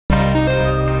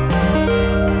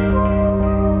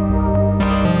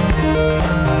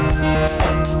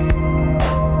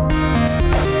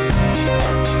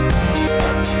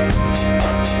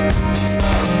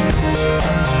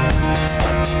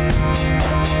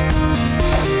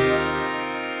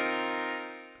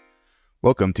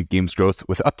Welcome to Games Growth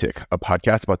with Upptic, a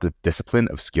podcast about the discipline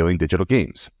of scaling digital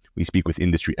games. We speak with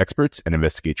industry experts and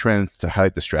investigate trends to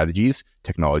highlight the strategies,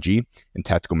 technology, and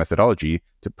tactical methodology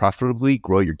to profitably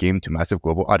grow your game to massive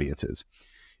global audiences.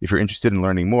 If you're interested in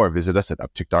learning more, visit us at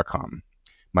upptic.com.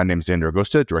 My name is Xander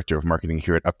Agosta, Director of Marketing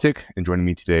here at Upptic, and joining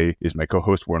me today is my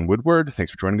co-host, Warren Woodward.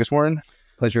 Thanks for joining us, Warren.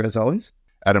 Pleasure as always.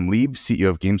 Adam Lieb, CEO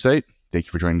of Gamesight. Thank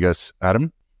you for joining us,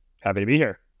 Adam. Happy to be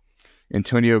here.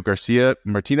 Antonio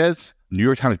Garcia-Martinez, New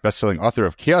York Times bestselling author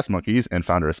of Chaos Monkeys and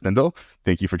founder of Spindl.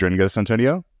 Thank you for joining us,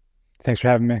 Antonio. Thanks for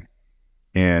having me.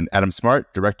 And Adam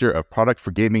Smart, Director of Product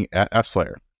for Gaming at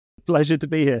AppsFlyer. Pleasure to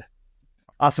be here.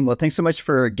 Awesome. Well, thanks so much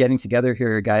for getting together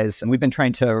here, guys. And we've been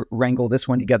trying to wrangle this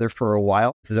one together for a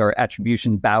while. This is our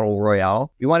Attribution Battle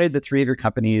Royale. We wanted the three of your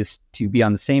companies to be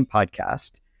on the same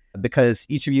podcast because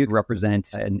each of you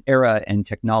represent an era and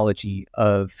technology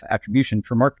of attribution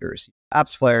for marketers.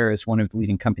 AppsFlyer is one of the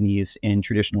leading companies in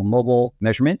traditional mobile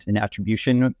measurement and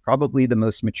attribution, probably the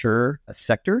most mature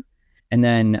sector. And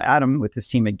then Adam, with his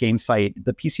team at Gamesight,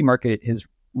 the PC market has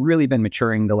really been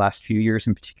maturing the last few years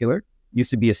in particular.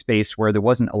 Used to be a space where there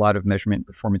wasn't a lot of measurement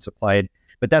performance applied,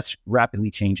 but that's rapidly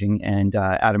changing. And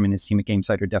Adam and his team at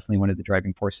Gamesight are definitely one of the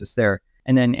driving forces there.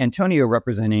 And then Antonio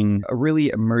representing a really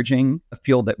emerging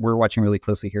field that we're watching really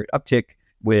closely here at Upptic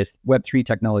with Web3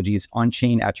 technologies,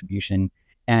 on-chain attribution,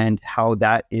 and how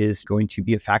that is going to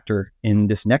be a factor in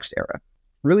this next era.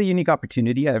 Really unique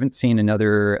opportunity. I haven't seen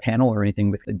another panel or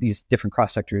anything with these different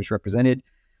cross-sectors represented.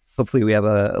 Hopefully we have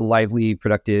a lively,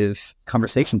 productive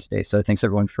conversation today. So thanks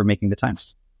everyone for making the time.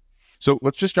 So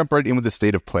let's just jump right in with the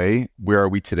state of play. Where are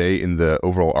we today in the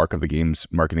overall arc of the games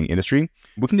marketing industry?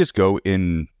 We can just go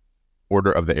in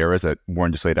order of the eras that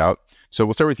Warren just laid out. So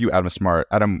we'll start with you, Adam Smart.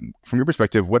 Adam, from your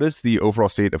perspective, what is the overall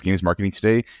state of games marketing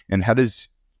today? And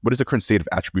what is the current state of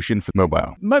attribution for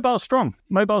mobile? Mobile's strong.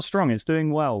 It's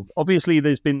doing well. Obviously,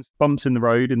 there's been bumps in the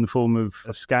road in the form of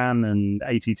a SCAN and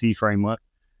ATT framework.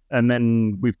 And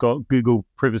then we've got Google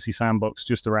Privacy Sandbox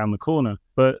just around the corner.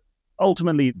 But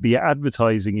ultimately, the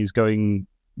advertising is going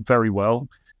very well.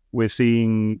 We're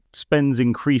seeing spends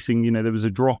increasing. There was a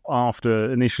drop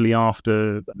initially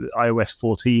after iOS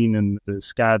 14 and the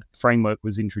SCAD framework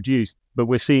was introduced. But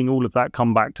we're seeing all of that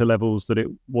come back to levels that it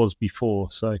was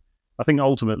before. So I think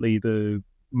ultimately the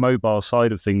mobile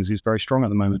side of things is very strong at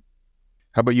the moment.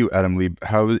 How about you, Adam Lieb?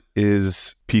 How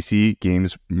is PC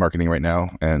games marketing right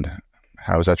now, and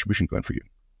how is attribution going for you?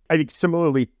 I think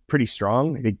similarly pretty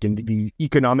strong. I think the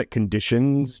economic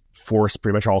conditions force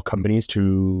pretty much all companies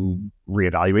to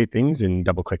reevaluate things and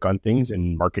double click on things,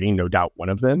 and marketing, no doubt one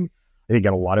of them. I think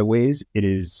in a lot of ways it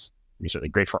is certainly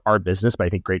great for our business, but I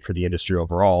think great for the industry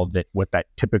overall, that what that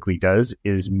typically does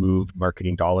is move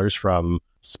marketing dollars from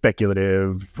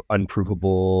speculative,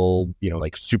 unprovable,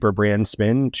 like super brand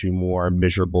spend to more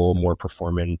measurable, more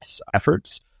performance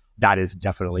efforts. That has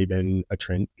definitely been a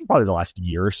trend probably the last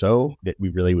year or so that we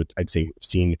really I'd say,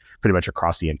 seen pretty much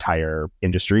across the entire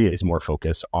industry, is more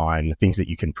focus on things that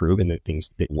you can prove and the things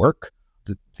that work.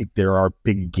 I think there are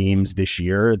big games this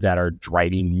year that are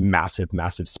driving massive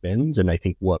spends. And I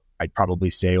think what I'd probably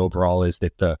say overall is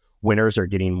that the winners are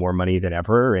getting more money than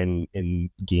ever, and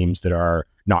games that are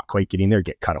not quite getting there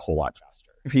get cut a whole lot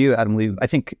faster. For you, Adam Lieb, I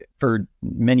think for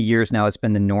many years now, it's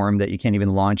been the norm that you can't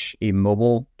even launch a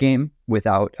mobile game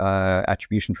without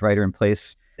attribution provider in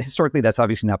place. Historically, that's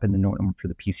obviously not been the norm for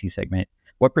the PC segment.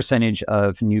 What percentage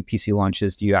of new PC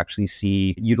launches do you actually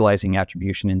see utilizing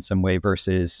attribution in some way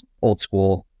versus old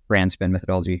school brand spend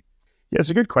methodology? Yeah,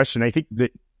 it's a good question. I think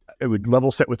that I would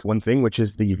level set with one thing, which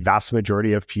is the vast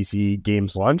majority of PC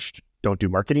games launched don't do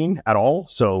marketing at all.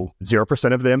 So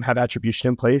 0% of them have attribution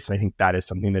in place. And I think that is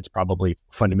something that's probably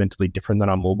fundamentally different than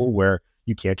on mobile, where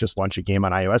you can't just launch a game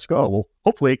on iOS, go, well,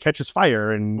 hopefully it catches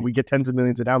fire and we get tens of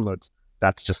millions of downloads.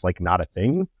 That's just not a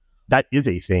thing. That is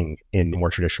a thing in more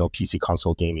traditional PC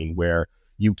console gaming, where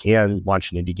you can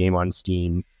launch an indie game on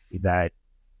Steam that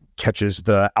catches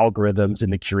the algorithms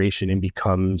and the curation and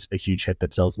becomes a huge hit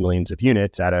that sells millions of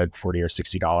units at a $40 or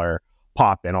 $60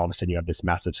 pop, and all of a sudden you have this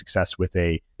massive success with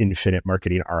a infinite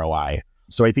marketing ROI.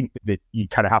 So I think that you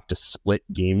kind of have to split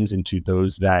games into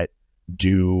those that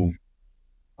do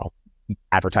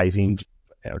advertising,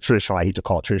 traditional, I hate to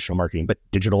call it traditional marketing, but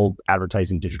digital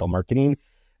advertising, digital marketing,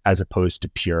 as opposed to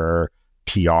pure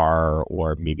PR,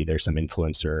 or maybe there's some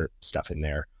influencer stuff in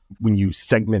there. When you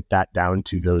segment that down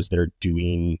to those that are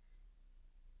doing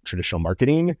traditional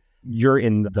marketing, you're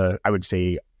in the, I would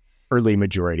say, early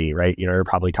majority, right? You're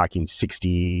probably talking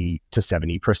 60 to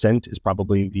 70% is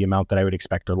probably the amount that I would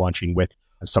expect are launching with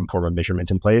some form of measurement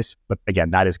in place. But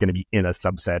again, that is going to be in a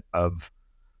subset of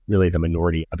really the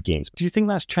minority of games. Do you think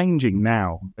that's changing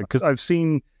now? Because I've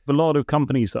seen A lot of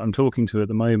companies that I'm talking to at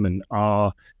the moment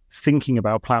are thinking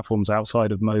about platforms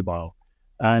outside of mobile.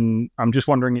 And I'm just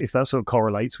wondering if that sort of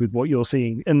correlates with what you're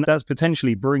seeing. And that's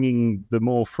potentially bringing the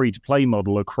more free-to-play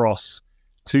model across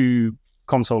to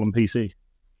console and PC.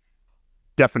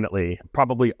 Definitely.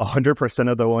 Probably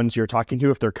 100% of the ones you're talking to,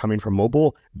 if they're coming from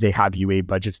mobile, they have UA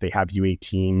budgets, they have UA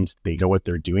teams, they know what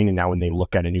they're doing. And now when they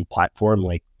look at a new platform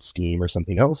like Steam or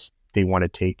something else, they want to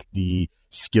take the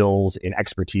skills and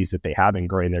expertise that they have in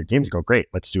growing their games and go, great,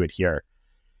 let's do it here.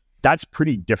 That's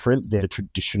pretty different than a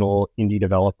traditional indie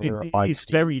developer.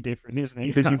 It's very different, isn't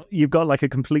it? Because you've got like a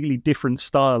completely different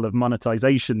style of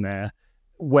monetization there,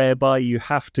 whereby you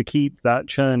have to keep that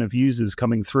churn of users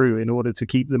coming through in order to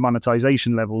keep the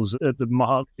monetization levels at the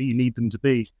mark that you need them to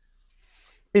be.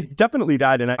 It's definitely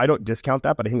that, and I don't discount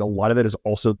that, but I think a lot of it is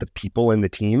also the people and the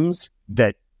teams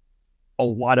that a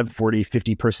lot of 40,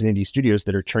 50-person indie studios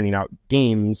that are churning out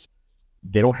games,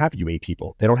 they don't have UA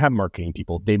people. They don't have marketing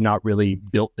people. They've not really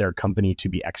built their company to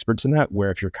be experts in that,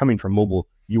 where if you're coming from mobile,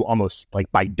 you almost,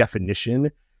 like by definition,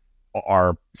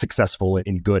 are successful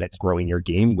and good at growing your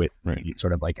game with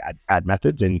sort of like ad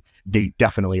methods. And they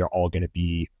definitely are all going to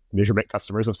be measurement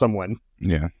customers of someone.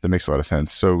 Yeah, that makes a lot of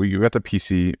sense. So we got the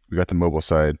PC, we got the mobile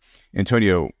side.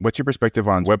 Antonio, what's your perspective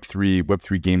on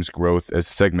Web3 games growth as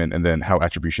a segment, and then how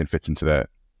attribution fits into that?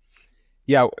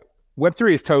 Yeah,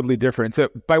 Web3 is totally different. So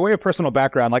by way of personal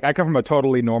background, like I come from a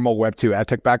totally normal Web2 ad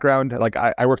tech background. Like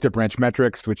I worked at Branch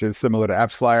Metrics, which is similar to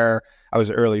AppsFlyer. I was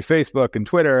early Facebook and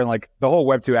Twitter, and like the whole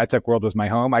Web2 ad tech world was my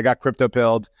home. I got crypto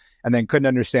pilled and then couldn't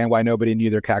understand why nobody knew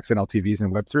their CACs and LTVs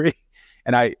in Web3.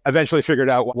 And I eventually figured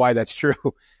out why that's true.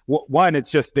 One,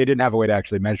 it's just they didn't have a way to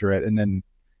actually measure it. And then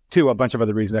two, a bunch of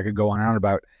other reasons I could go on and on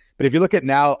about. But if you look at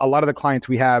now, a lot of the clients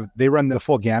we have, they run the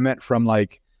full gamut from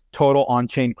like total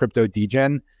on-chain crypto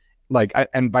degen.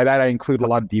 And by that, I include a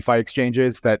lot of DeFi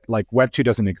exchanges that like Web2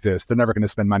 doesn't exist. They're never going to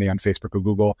spend money on Facebook or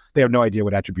Google. They have no idea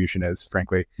what attribution is,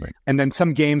 frankly. Right. And then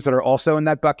some games that are also in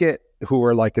that bucket who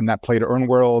are like in that play to earn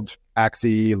world,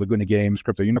 Axie, Laguna Games,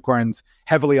 Crypto Unicorns,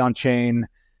 heavily on chain,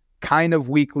 kind of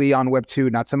weakly on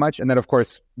Web2, not so much. And then of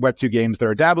course, Web2 games that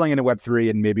are dabbling into Web3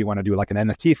 and maybe want to do like an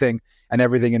NFT thing and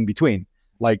everything in between.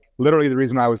 Like literally the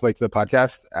reason I was late to the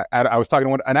podcast, I was talking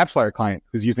to an AppsFlyer client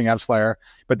who's using AppsFlyer,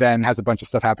 but then has a bunch of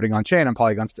stuff happening on chain on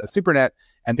Polygon SuperNet,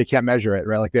 and they can't measure it,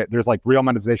 right? Like there's like real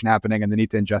monetization happening and they need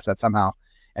to ingest that somehow.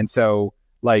 And so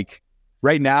like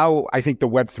right now, I think the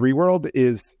Web3 world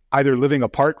is either living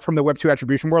apart from the Web2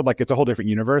 attribution world, like it's a whole different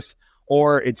universe,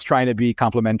 or it's trying to be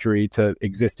complementary to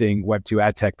existing Web2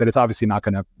 ad tech that it's obviously not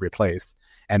going to replace.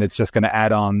 And it's just going to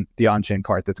add on the on-chain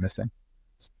part that's missing.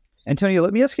 Antonio,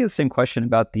 let me ask you the same question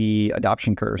about the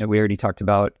adoption curves. We already talked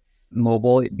about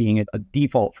mobile being a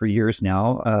default for years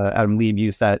now. Adam Lieb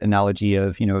used that analogy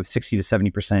of 60 to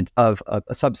 70% of a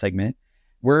subsegment.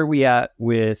 Where are we at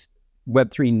with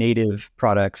Web3 native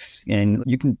products? And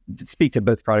you can speak to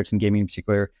both products and gaming in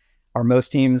particular. Are most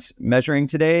teams measuring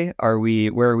today?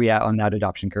 Where are we at on that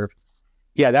adoption curve?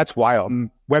 Yeah, that's wild.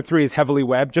 Web3 is heavily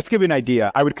web. Just to give you an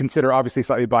idea, I would consider, obviously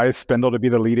slightly biased, Spindl to be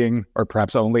the leading or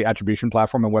perhaps only attribution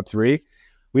platform in Web3.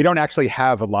 We don't actually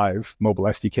have a live mobile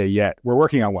SDK yet. We're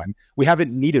working on one. We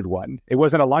haven't needed one. It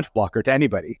wasn't a launch blocker to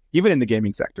anybody, even in the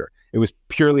gaming sector. It was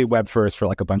purely web first for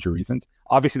like a bunch of reasons.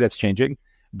 Obviously, that's changing,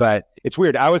 but it's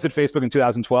weird. I was at Facebook in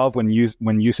 2012 when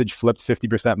usage flipped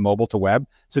 50% mobile to web.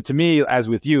 So to me, as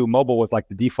with you, mobile was like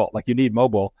the default. Like you need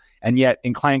mobile. And yet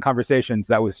in client conversations,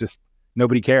 that was just,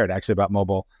 nobody cared actually about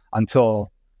mobile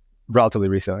until relatively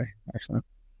recently, actually.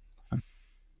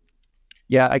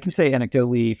 Yeah, I can say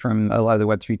anecdotally from a lot of the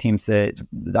Web3 teams that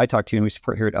I talk to and we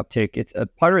support here at Upptic, it's a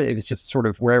part of it is just sort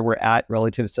of where we're at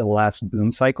relative to the last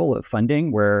boom cycle of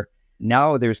funding, where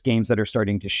now there's games that are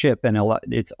starting to ship, and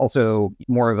it's also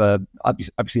more of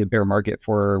obviously a bear market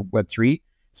for Web3.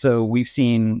 So we've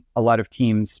seen a lot of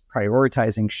teams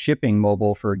prioritizing shipping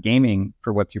mobile for gaming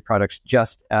for Web3 products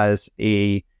just as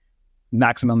a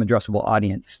maximum addressable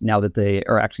audience now that they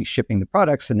are actually shipping the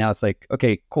products. And now it's like,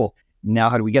 okay, cool. Now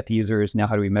how do we get the users? Now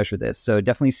how do we measure this? So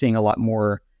definitely seeing a lot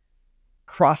more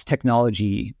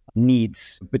cross-technology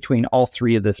needs between all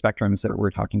three of the spectrums that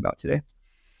we're talking about today.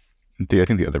 I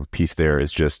think the other piece there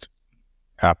is just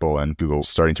Apple and Google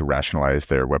starting to rationalize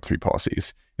their Web3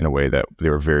 policies in a way that they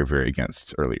were very, very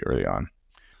against early on.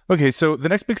 Okay, so the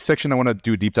next big section I want to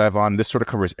do a deep dive on, this sort of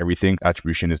covers everything.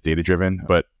 Attribution is data-driven,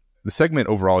 but the segment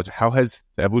overall is how has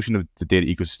the evolution of the data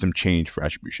ecosystem changed for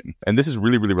attribution? And this is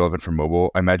really, really relevant for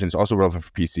mobile. I imagine it's also relevant for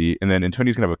PC. And then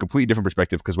Antonio's going to have a completely different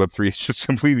perspective because Web3 is just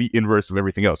completely inverse of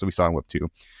everything else that we saw in Web2.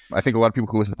 I think a lot of people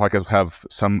who listen to the podcast have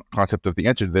some concept of the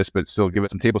answer to this, but still give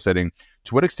it some table setting.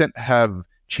 To what extent have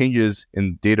changes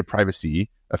in data privacy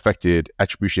affected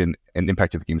attribution and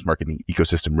impacted the games marketing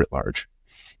ecosystem writ large?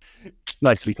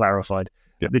 Nicely clarified.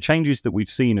 Yeah. The changes that we've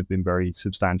seen have been very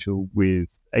substantial with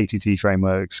ATT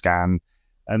framework, SCAN,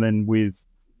 and then with,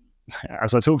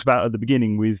 as I talked about at the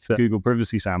beginning, with Google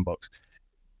Privacy Sandbox.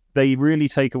 They really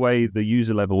take away the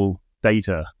user level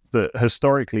data that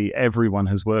historically everyone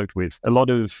has worked with. A lot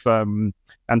of,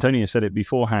 Antonio said it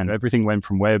beforehand, everything went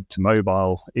from web to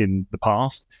mobile in the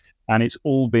past, and it's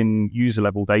all been user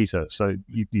level data. So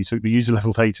you took the user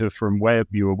level data from web,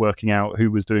 you were working out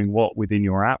who was doing what within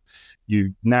your app.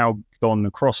 You've now gone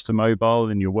across to mobile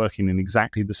and you're working in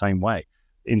exactly the same way.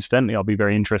 Incidentally, I'll be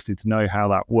very interested to know how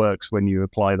that works when you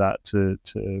apply that to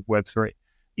Web3.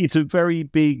 It's a very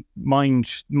big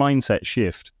mindset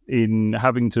shift in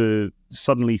having to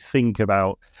suddenly think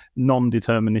about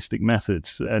non-deterministic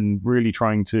methods and really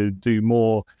trying to do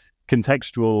more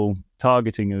contextual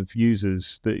targeting of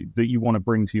users that you want to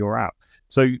bring to your app.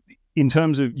 So in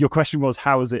terms of your question was,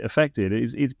 how has it affected?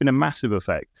 It's been a massive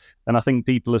effect. And I think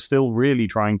people are still really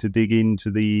trying to dig into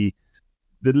the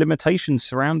limitations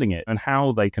surrounding it and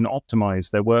how they can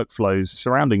optimize their workflows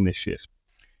surrounding this shift.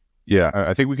 Yeah,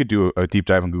 I think we could do a deep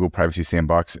dive on Google Privacy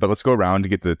Sandbox, but let's go around to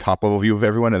get the top level view of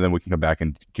everyone, and then we can come back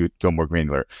and go more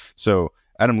granular. So,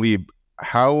 Adam Lieb,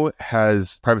 how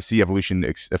has privacy evolution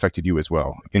affected you as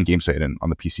well in Gamesight and on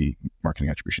the PC marketing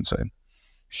attribution side?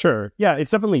 Sure. Yeah,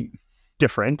 it's definitely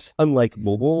different. Unlike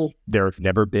mobile, there have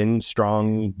never been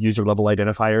strong user level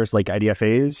identifiers like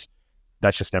IDFAs.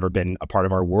 That's just never been a part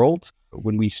of our world.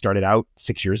 When we started out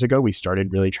 6 years ago, we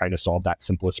started really trying to solve that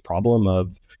simplest problem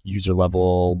of user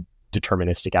level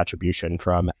deterministic attribution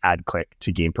from ad click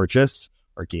to game purchase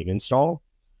or game install.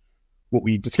 What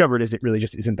we discovered is it really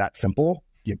just isn't that simple.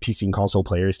 PC and console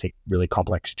players take really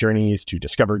complex journeys to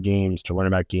discover games, to learn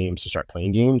about games, to start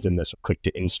playing games, and this click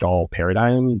to install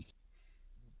paradigm.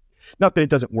 Not that it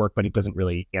doesn't work, but it doesn't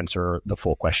really answer the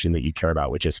full question that you care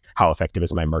about, which is how effective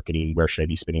is my marketing? Where should I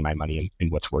be spending my money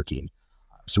and what's working?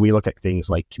 So we look at things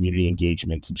like community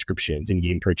engagement, subscriptions,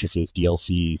 in-game purchases,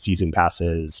 DLC, season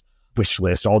passes, wish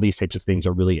list. All these types of things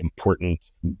are really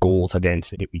important goals, events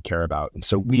that we care about. And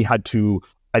so we had to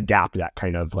adapt that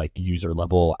kind of like user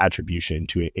level attribution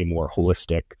to a more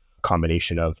holistic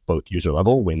combination of both user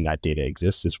level when that data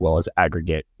exists, as well as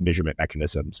aggregate measurement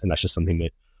mechanisms. And that's just something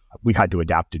that we've had to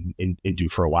adapt and do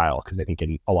for a while, because I think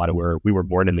in a lot of where we were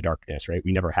born in the darkness, right?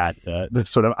 We never had the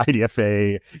sort of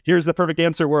IDFA, here's the perfect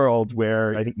answer world,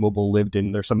 where I think mobile lived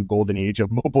in, there's some golden age of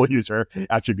mobile user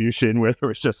attribution where it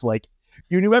was just like,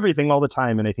 you knew everything all the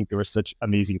time. And I think there were such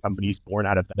amazing companies born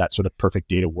out of that sort of perfect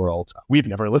data world. We've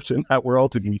never lived in that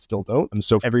world, and we still don't. And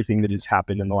so everything that has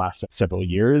happened in the last several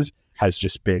years has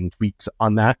just been tweaks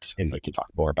on that. And we can talk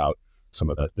more about some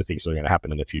of the things that are going to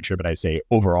happen in the future. But I'd say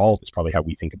overall, it's probably how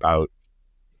we think about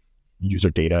user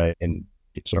data and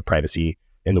sort of privacy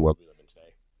in the world we live in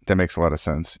today. That makes a lot of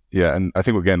sense. Yeah. And I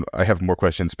think, again, I have more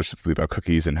questions specifically about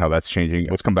cookies and how that's changing.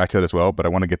 Let's come back to that as well. But I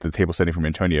want to get the table setting from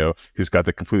Antonio, who's got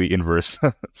the completely inverse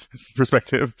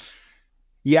perspective.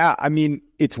 Yeah, I mean,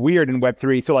 it's weird in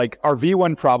Web3. So like our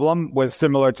V1 problem was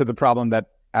similar to the problem that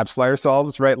AppsFlyer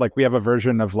solves, right? Like we have a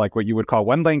version of like what you would call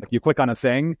one link. You click on a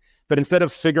thing, but instead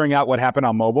of figuring out what happened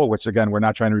on mobile, which again, we're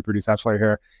not trying to reproduce AppsFlyer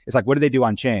here, it's like, what do they do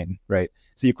on chain, right?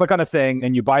 So you click on a thing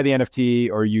and you buy the NFT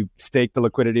or you stake the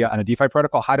liquidity on a DeFi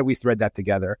protocol. How do we thread that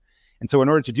together? And so in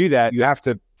order to do that, you have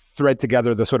to thread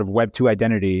together the sort of Web2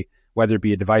 identity, whether it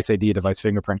be a device ID, a device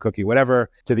fingerprint, cookie, whatever,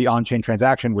 to the on-chain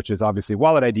transaction, which is obviously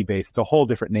wallet ID based. It's a whole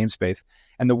different namespace.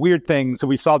 And the weird thing, so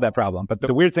we've solved that problem, but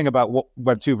the weird thing about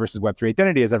Web2 versus Web3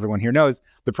 identity, as everyone here knows,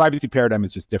 the privacy paradigm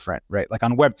is just different, right? Like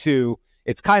on Web2,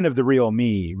 it's kind of the real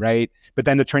me, right? But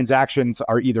then the transactions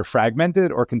are either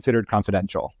fragmented or considered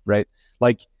confidential, right?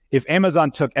 Like if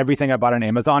Amazon took everything I bought on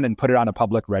Amazon and put it on a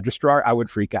public registrar, I would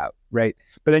freak out, right?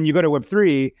 But then you go to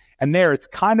Web3 and there it's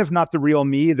kind of not the real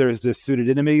me. There's this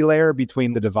pseudonymity layer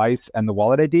between the device and the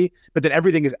wallet ID, but then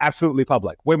everything is absolutely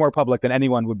public, way more public than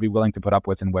anyone would be willing to put up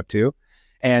with in Web2.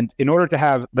 And in order to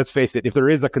have, let's face it, if there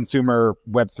is a consumer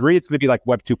Web3, it's going to be like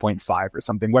Web 2.5 or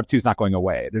something. Web 2 is not going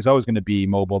away. There's always going to be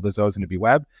mobile. There's always going to be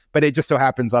web. But it just so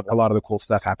happens that a lot of the cool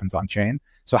stuff happens on chain.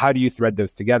 So how do you thread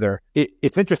those together?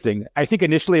 It's interesting. I think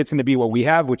initially it's going to be what we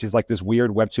have, which is like this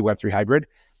weird Web 2, Web 3 hybrid.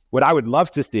 What I would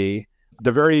love to see,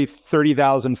 the very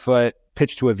 30,000 foot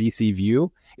pitch to a VC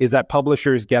view, is that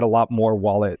publishers get a lot more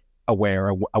wallet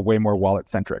aware, a way more wallet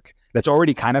centric. That's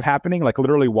already kind of happening. Like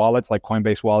literally wallets like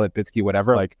Coinbase Wallet, Bitsky,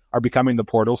 whatever, like are becoming the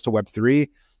portals to Web3.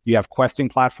 You have questing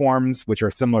platforms, which are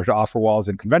similar to offer walls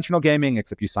in conventional gaming,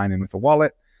 except you sign in with a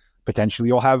wallet. Potentially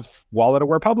you'll have wallet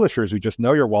aware publishers who just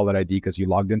know your wallet ID because you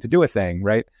logged in to do a thing,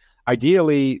 right?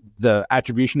 ideally the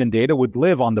attribution and data would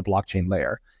live on the blockchain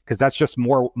layer, because that's just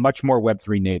much more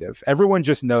Web3 native. Everyone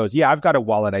just knows, yeah, I've got a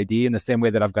wallet ID in the same way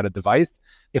that I've got a device.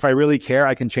 If I really care,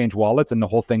 I can change wallets and the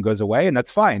whole thing goes away, and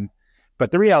that's fine.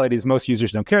 But the reality is most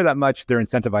users don't care that much. They're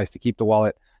incentivized to keep the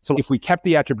wallet. So if we kept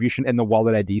the attribution in the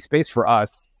wallet ID space for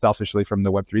us, selfishly from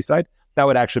the Web3 side, that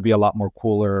would actually be a lot more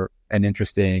cooler and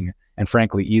interesting and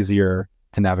frankly easier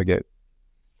to navigate.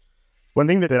 One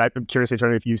thing that I'm curious,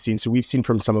 Antonio, if you've seen, so we've seen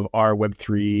from some of our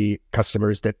Web3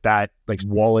 customers that like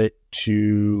wallet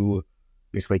to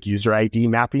basically like user ID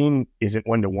mapping isn't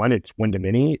one-to-one, it's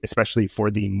one-to-many, especially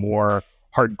for the more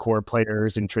hardcore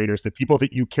players and traders. The people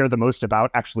that you care the most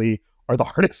about actually are the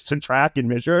hardest to track and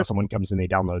measure. Someone comes in, they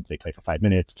download, they play for 5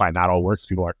 minutes, fine, that all works.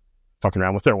 People aren't fucking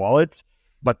around with their wallets.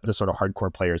 But the sort of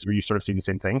hardcore players, were you sort of seeing the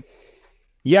same thing?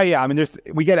 Yeah. I mean,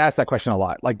 we get asked that question a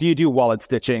lot. Like, do you do wallet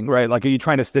stitching, right? Like, are you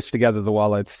trying to stitch together the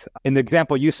wallets? In the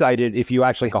example you cited, if you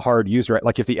actually have a hard user,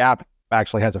 like if the app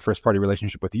actually has a first-party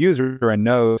relationship with the user and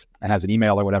knows and has an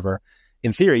email or whatever,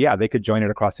 in theory, yeah, they could join it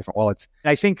across different wallets.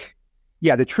 And I think,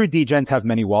 yeah, the true degens have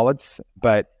many wallets,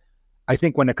 but I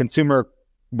think when a consumer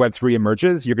Web3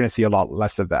 emerges, you're going to see a lot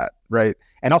less of that, right?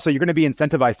 And also, you're going to be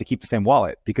incentivized to keep the same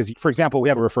wallet because, for example, we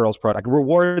have a referrals product.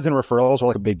 Rewards and referrals are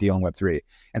like a big deal in Web3.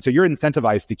 And so you're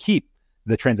incentivized to keep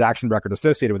the transaction record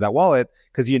associated with that wallet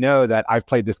because you know that I've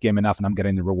played this game enough and I'm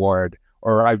getting the reward,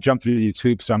 or I've jumped through these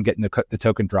hoops, so I'm getting the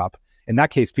token drop. In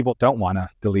that case, people don't want to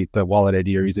delete the wallet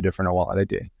ID or use a different wallet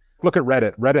ID. Look at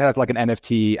Reddit. Reddit has like an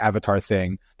NFT avatar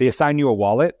thing. They assign you a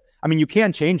wallet. I mean, you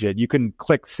can change it. You can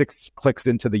click 6 clicks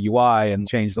into the UI and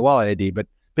change the wallet ID, but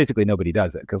basically nobody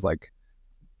does it because, like,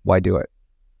 why do it?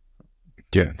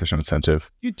 Yeah, there's no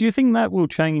incentive. Do you think that will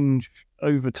change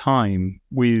over time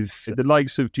with the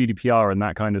likes of GDPR and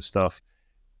that kind of stuff?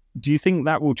 Do you think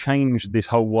that will change this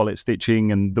whole wallet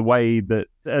stitching and the way that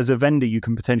as a vendor you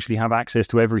can potentially have access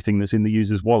to everything that's in the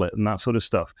user's wallet and that sort of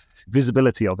stuff?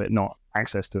 Visibility of it, not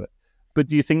access to it. But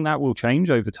do you think that will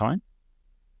change over time?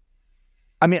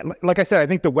 I mean, like I said, I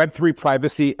think the Web3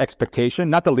 privacy expectation,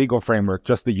 not the legal framework,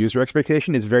 just the user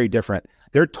expectation is very different.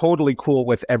 They're totally cool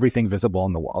with everything visible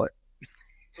in the wallet.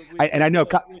 I know...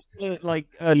 We're still at like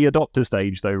early adopter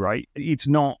stage though, right? It's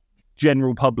not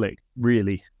general public,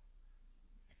 really.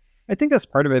 I think that's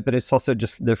part of it, but it's also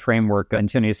just the framework.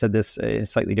 Antonio said this in a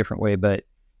slightly different way, but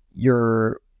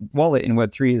your wallet in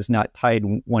Web3 is not tied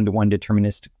one-to-one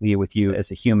deterministically with you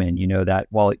as a human. You know, that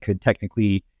wallet could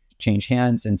technically change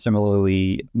hands. And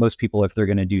similarly, most people, if they're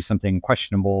going to do something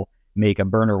questionable, make a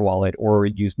burner wallet or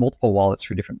use multiple wallets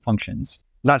for different functions.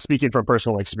 Not speaking from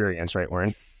personal experience, right,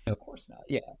 Warren? Of course not.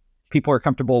 Yeah. People are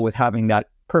comfortable with having that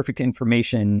perfect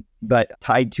information, but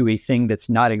tied to a thing that's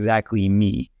not exactly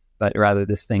me, but rather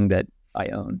this thing that I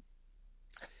own.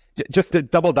 Just to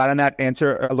double down on that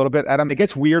answer a little bit, Adam, it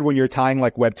gets weird when you're tying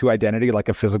like Web2 identity, like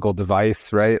a physical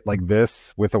device, right? Like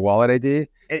this with a wallet ID.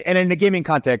 And in the gaming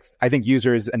context, I think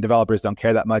users and developers don't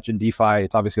care that much. In DeFi,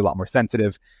 it's obviously a lot more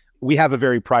sensitive. We have a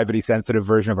very privacy sensitive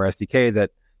version of our SDK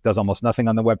that does almost nothing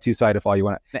on the Web2 side if all you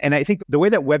want to. And I think the way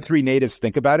that Web3 natives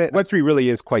think about it, Web3 really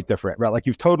is quite different, right? Like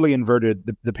you've totally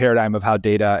inverted the paradigm of how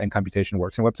data and computation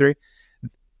works in Web3.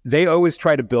 They always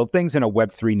try to build things in a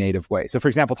Web3 native way. So for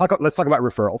example, let's talk about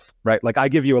referrals, right? Like I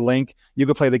give you a link, you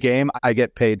go play the game, I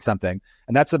get paid something.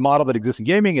 And that's a model that exists in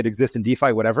gaming, it exists in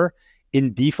DeFi, whatever.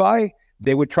 In DeFi,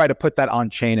 they would try to put that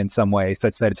on chain in some way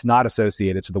such that it's not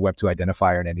associated to the Web2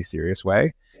 identifier in any serious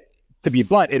way. To be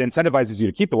blunt, it incentivizes you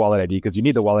to keep the wallet ID because you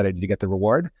need the wallet ID to get the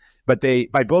reward. But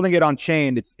by building it on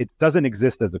chain, it doesn't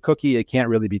exist as a cookie. It can't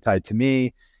really be tied to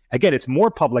me. Again, it's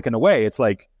more public in a way. It's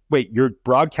like, wait, you're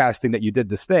broadcasting that you did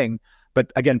this thing.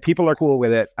 But again, people are cool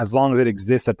with it as long as it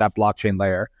exists at that blockchain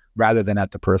layer rather than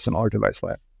at the personal or device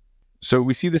layer. So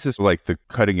we see this as like the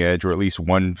cutting edge, or at least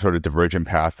one sort of divergent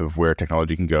path of where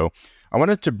technology can go. I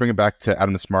wanted to bring it back to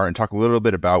Adam the Smart and talk a little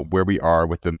bit about where we are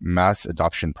with the mass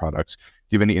adoption products.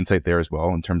 Do you have any insight there as well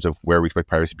in terms of where we expect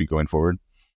privacy to be going forward?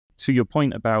 To your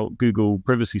point about Google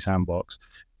Privacy Sandbox,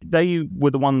 they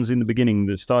were the ones in the beginning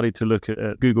that started to look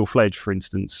at Google Fledge, for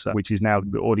instance, which is now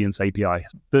the audience API,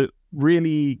 that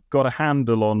really got a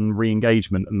handle on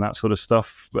re-engagement and that sort of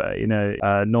stuff in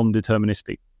a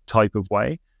non-deterministic type of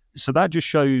way. So that just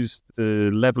shows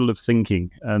the level of thinking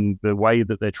and the way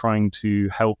that they're trying to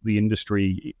help the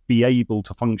industry be able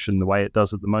to function the way it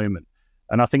does at the moment.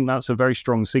 And I think that's a very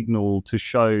strong signal to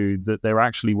show that they're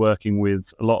actually working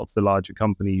with a lot of the larger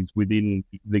companies within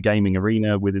the gaming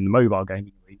arena, within the mobile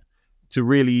gaming arena, to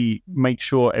really make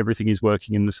sure everything is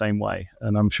working in the same way.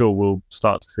 And I'm sure we'll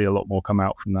start to see a lot more come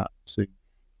out from that soon.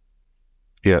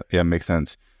 Yeah, makes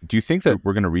sense. Do you think that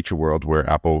we're going to reach a world where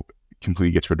Apple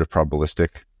completely gets rid of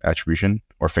probabilistic attribution,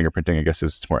 or fingerprinting, I guess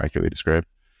is more accurately described?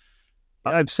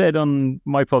 I've said on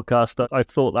my podcast that I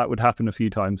thought that would happen a few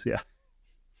times. Yeah.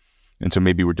 And so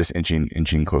maybe we're just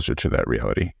inching closer to that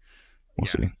reality. We'll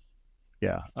see.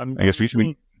 Yeah.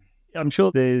 I'm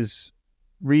sure there's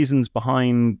reasons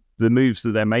behind the moves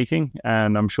that they're making,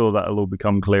 and I'm sure that'll all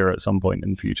become clear at some point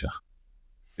in the future.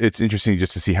 It's interesting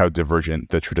just to see how divergent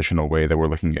the traditional way that we're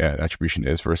looking at attribution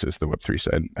is versus the Web3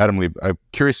 side. Adam Lieb, I'm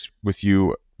curious with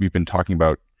you, we've been talking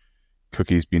about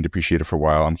cookies being depreciated for a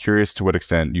while. I'm curious to what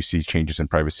extent you see changes in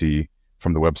privacy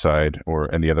from the website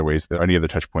or any other ways, any other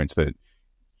touch points that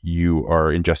you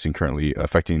are ingesting currently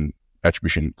affecting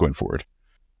attribution going forward.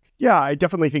 Yeah, I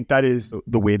definitely think that is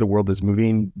the way the world is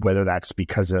moving, whether that's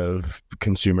because of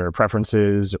consumer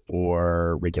preferences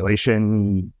or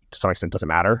regulation. To some extent, doesn't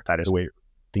matter. That is the way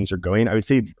things are going. I would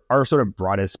say our sort of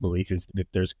broadest belief is that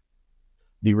there's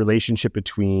the relationship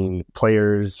between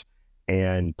players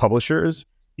and publishers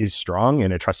is strong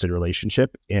and a trusted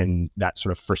relationship. And that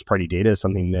sort of first party data is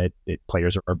something that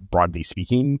players are, broadly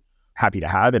speaking, happy to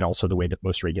have. And also the way that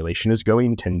most regulation is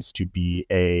going tends to be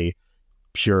a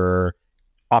pure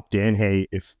opt-in. Hey,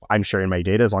 if I'm sharing my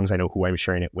data, as long as I know who I'm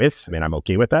sharing it with and I'm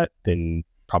okay with that, then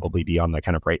probably be on the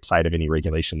kind of right side of any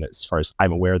regulation that, as far as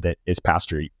I'm aware, that is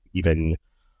passed or even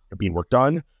being worked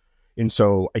on. And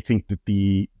so I think that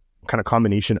the kind of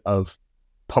combination of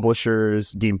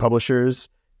publishers, game publishers,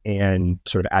 and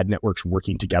sort of ad networks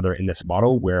working together in this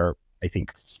model where I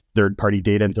think third-party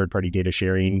data and third-party data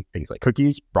sharing, things like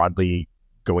cookies, broadly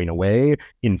going away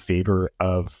in favor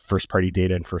of first-party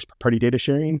data and first-party data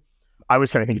sharing. I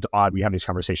always kind of think it's odd. We have these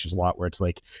conversations a lot where it's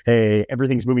like, hey,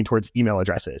 everything's moving towards email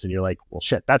addresses. And you're like, well,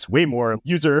 shit, that's way more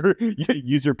user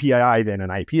PII than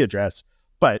an IP address.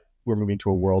 But we're moving to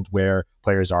a world where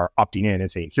players are opting in and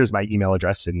saying, here's my email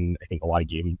address. And I think a lot of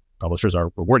game publishers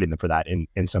are rewarding them for that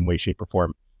in some way, shape, or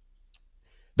form.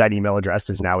 That email address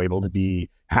is now able to be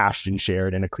hashed and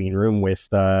shared in a clean room with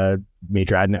the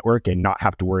major ad network and not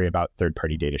have to worry about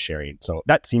third-party data sharing. So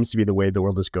that seems to be the way the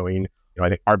world is going. I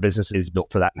think our business is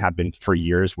built for that and have been for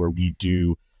years, where we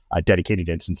do dedicated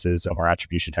instances of our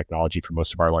attribution technology for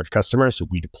most of our large customers. So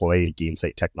we deploy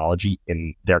Gamesight technology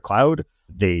in their cloud.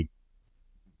 They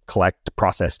collect,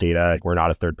 process data. We're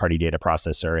not a third-party data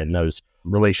processor. And those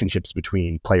relationships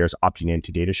between players opting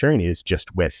into data sharing is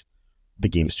just with the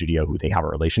game studio who they have a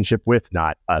relationship with,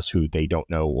 not us who they don't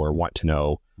know or want to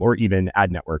know, or even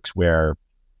ad networks where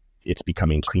it's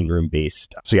becoming clean room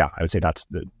based. So yeah, I would say that's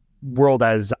the world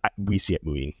as we see it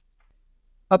moving.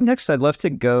 Up next, I'd love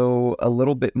to go a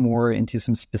little bit more into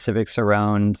some specifics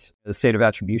around the state of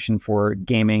attribution for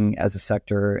gaming as a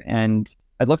sector. And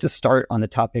I'd love to start on the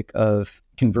topic of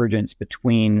convergence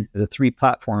between the three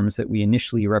platforms that we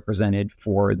initially represented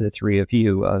for the three of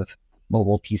you of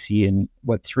mobile, PC, and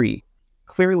Web3.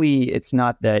 Clearly, it's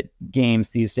not that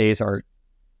games these days are,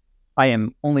 I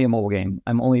am only a mobile game,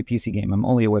 I'm only a PC game, I'm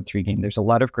only a Web3 game. There's a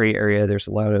lot of gray area. There's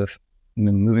a lot of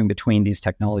moving between these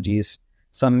technologies.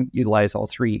 Some utilize all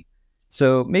three.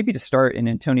 So maybe to start, and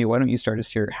Antonio, why don't you start us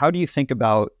here? How do you think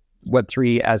about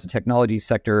Web3 as a technology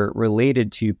sector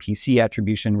related to PC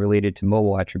attribution, related to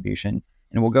mobile attribution?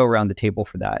 And we'll go around the table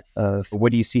for that.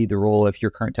 What do you see the role of your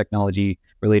current technology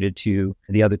related to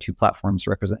the other two platforms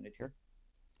represented here?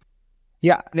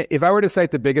 Yeah, if I were to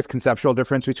cite the biggest conceptual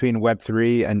difference between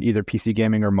Web3 and either PC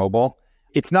gaming or mobile,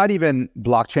 it's not even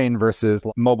blockchain versus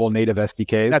mobile native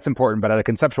SDKs. That's important, but at a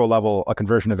conceptual level, a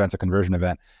conversion event's a conversion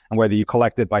event. And whether you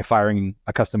collect it by firing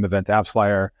a custom event to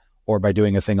AppsFlyer or by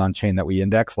doing a thing on chain that we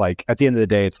index, like at the end of the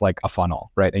day, it's like a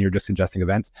funnel, right? And you're just ingesting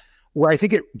events. Where I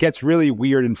think it gets really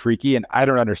weird and freaky, and I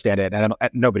don't understand it, and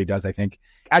nobody does, I think.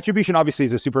 Attribution obviously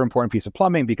is a super important piece of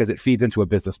plumbing because it feeds into a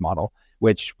business model,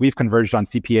 which we've converged on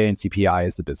CPA and CPI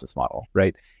as the business model,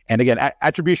 right? And again,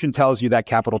 attribution tells you that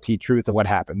capital T truth of what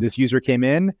happened. This user came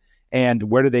in, and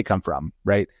where did they come from,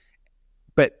 right?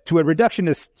 But to a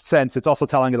reductionist sense, it's also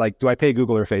telling you, like, do I pay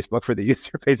Google or Facebook for the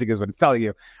user? Basically is what it's telling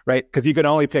you, right? Because you can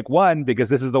only pick one because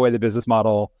this is the way the business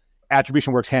model.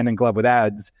 Attribution works hand in glove with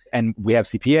ads, and we have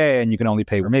CPA, and you can only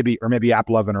pay, or maybe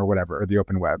AppLovin or whatever, or the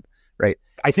open web, right?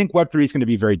 I think Web3 is going to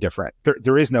be very different.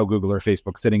 There is no Google or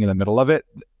Facebook sitting in the middle of it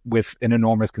with an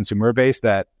enormous consumer base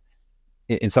that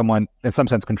in some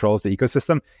sense controls the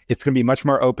ecosystem. It's going to be much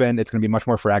more open. It's going to be much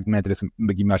more fragmented. It's going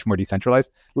to be much more decentralized.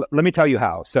 Let me tell you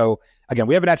how. So again,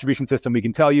 we have an attribution system. We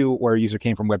can tell you where a user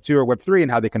came from Web2 or Web3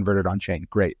 and how they converted on chain.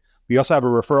 Great. We also have a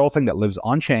referral thing that lives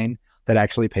on chain that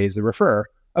actually pays the referrer.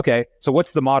 Okay, so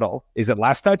what's the model? Is it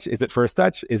last touch? Is it first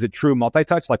touch? Is it true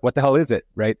multi-touch? Like, what the hell is it,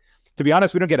 right? To be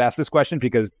honest, we don't get asked this question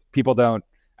because people don't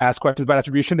ask questions about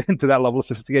attribution into that level of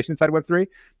sophistication inside Web3,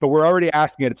 but we're already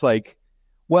asking it. It's like,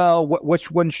 well,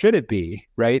 which one should it be,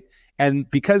 right? And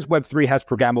because Web3 has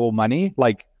programmable money,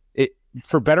 like it,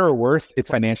 for better or worse,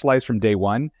 it's financialized from day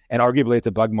one, and arguably it's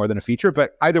a bug more than a feature.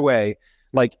 But either way,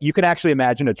 like you can actually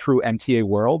imagine a true MTA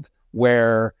world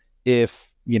where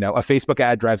if a Facebook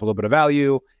ad drives a little bit of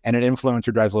value, and an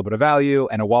influencer drives a little bit of value,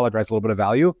 and a wallet drives a little bit of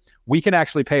value, we can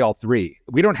actually pay all three.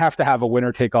 We don't have to have a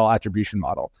winner-take-all attribution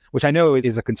model, which I know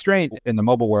is a constraint in the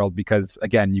mobile world because,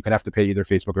 again, you can have to pay either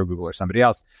Facebook or Google or somebody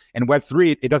else. And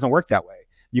Web3, it doesn't work that way.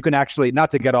 You can actually,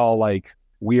 not to get all like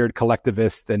weird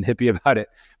collectivist and hippie about it,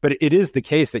 but it is the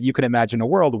case that you can imagine a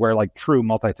world where like true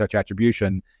multi-touch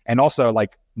attribution and also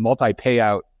like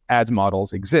multi-payout ads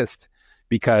models exist,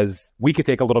 because we could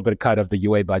take a little bit of cut of the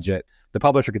UA budget. The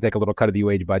publisher could take a little cut of the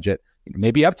UA budget.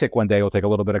 Maybe Upptic one day will take a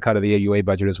little bit of cut of the UA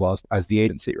budget as well as the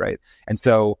agency, right? And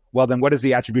so, well, then what does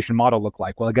the attribution model look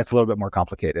like? Well, it gets a little bit more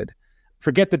complicated.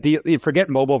 Forget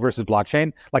mobile versus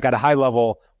blockchain. Like at a high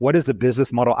level, what does the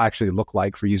business model actually look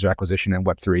like for user acquisition in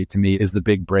Web3? To me, is the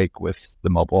big break with the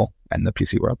mobile and the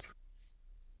PC worlds.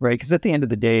 Right, because at the end of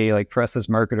the day, like for us as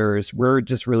marketers, we're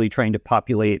just really trying to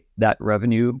populate that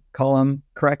revenue column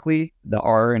correctly, the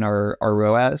R in our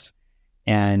ROAS,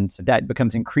 and that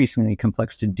becomes increasingly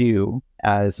complex to do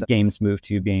as games move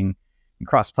to being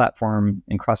cross-platform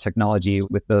and cross-technology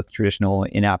with both traditional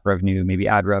in-app revenue, maybe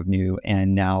ad revenue,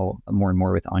 and now more and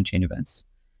more with on-chain events.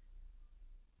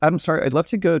 Adam, sorry, I'd love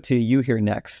to go to you here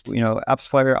next.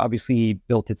 AppsFlyer obviously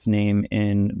built its name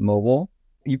in mobile.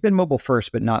 You've been mobile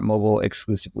first, but not mobile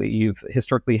exclusively. You've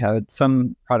historically had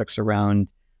some products around,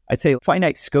 I'd say,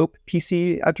 finite scope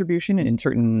PC attribution in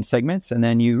certain segments. And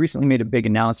then you recently made a big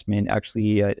announcement,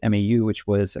 actually at MAU, which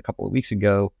was a couple of weeks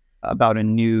ago, about a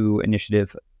new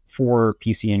initiative for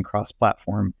PC and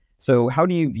cross-platform. So how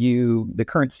do you view the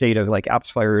current state of like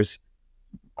AppsFlyer's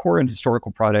core and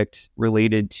historical product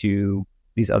related to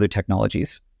these other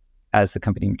technologies as the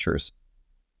company matures?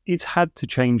 It's had to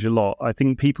change a lot. I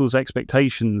think people's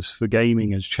expectations for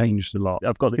gaming has changed a lot.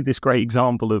 I've got this great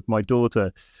example of my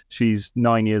daughter. She's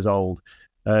 9 years old.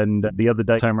 And the other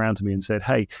day turned around to me and said,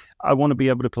 "Hey, I want to be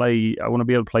able to play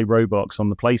Roblox on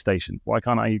the PlayStation. Why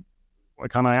can't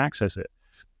I access it?"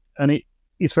 And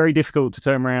it's very difficult to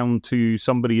turn around to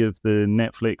somebody of the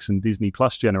Netflix and Disney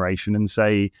Plus generation and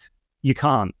say, you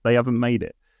can't, they haven't made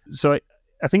it. So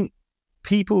I think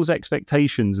people's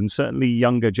expectations, and certainly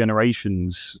younger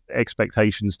generations'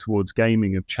 expectations towards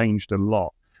gaming, have changed a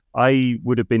lot. I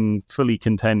would have been fully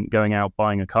content going out,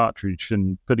 buying a cartridge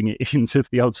and putting it into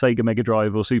the old Sega Mega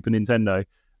Drive or Super Nintendo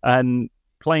and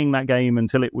playing that game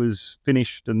until it was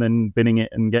finished and then binning it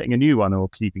and getting a new one, or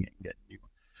keeping it and getting a new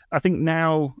one. I think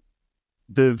now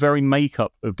the very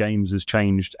makeup of games has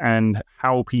changed, and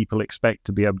how people expect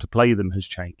to be able to play them has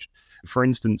changed. For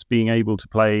instance, being able to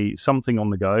play something on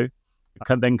the go,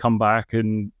 can then come back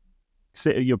and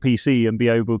sit at your PC and be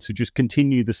able to just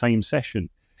continue the same session.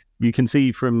 You can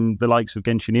see from the likes of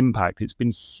Genshin Impact, it's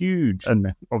been huge,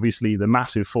 and obviously the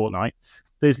massive Fortnite.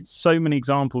 There's so many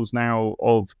examples now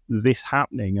of this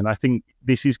happening, and I think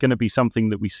this is going to be something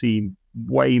that we see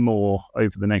way more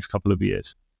over the next couple of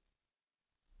years.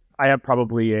 I have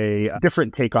probably a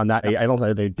different take on that. I don't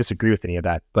know that I disagree with any of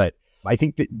that, but I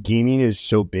think that gaming is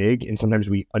so big, and sometimes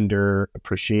we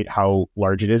underappreciate how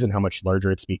large it is and how much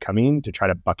larger it's becoming, to try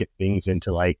to bucket things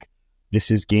into like,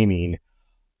 this is gaming.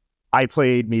 I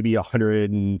played maybe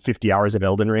 150 hours of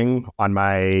Elden Ring on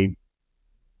my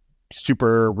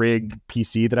super rig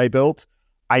PC that I built.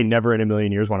 I never in a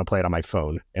million years want to play it on my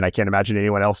phone, and I can't imagine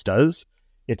anyone else does.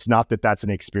 It's not that that's an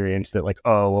experience that like,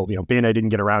 oh, well, Ben, I didn't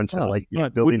get around to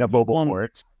building a mobile for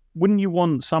it. Wouldn't you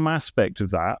want some aspect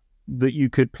of that you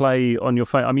could play on your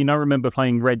phone? I mean, I remember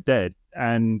playing Red Dead,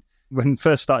 and when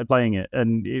first started playing it,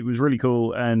 and it was really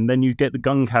cool. And then you get the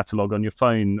gun catalog on your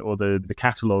phone, or the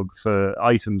catalog for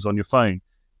items on your phone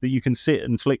that you can sit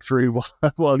and flick through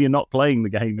while you're not playing the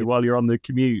game, while you're on the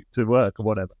commute to work or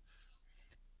whatever.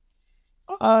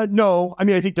 No, I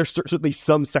mean, I think there's certainly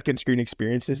some second screen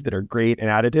experiences that are great and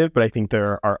additive, but I think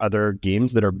there are other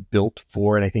games that are built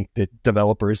for, and I think that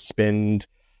developers spend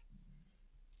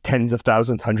tens of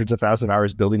thousands, hundreds of thousands of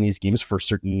hours building these games for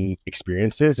certain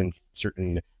experiences and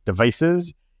certain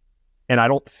devices. And I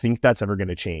don't think that's ever going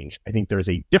to change. I think there's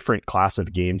a different class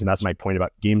of games, and that's my point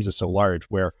about games is so large,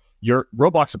 where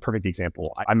Roblox is a perfect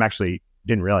example. I'm actually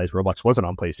didn't realize Roblox wasn't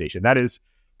on PlayStation. That is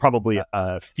probably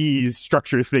a fees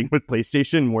structure thing with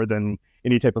PlayStation more than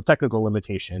any type of technical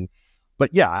limitation. But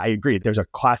yeah, I agree. There's a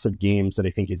class of games that I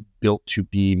think is built to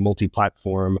be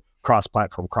multi-platform,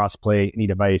 cross-platform, cross-play, any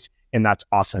device, and that's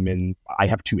awesome. And I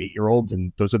have 2 8-year-olds,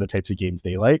 and those are the types of games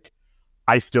they like.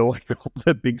 I still like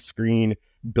the big screen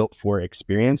built for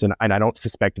experience, and I don't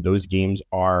suspect those games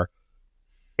are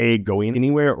A, going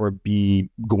anywhere, or B,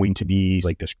 going to be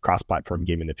like this cross-platform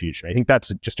game in the future. I think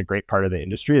that's just a great part of the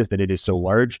industry, is that it is so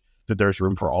large that there's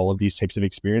room for all of these types of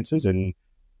experiences. And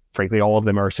frankly, all of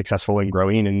them are successful and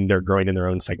growing, and they're growing in their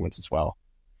own segments as well.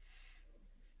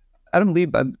 Adam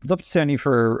Lieb, I'd love to send you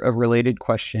for a related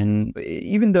question.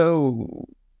 Even though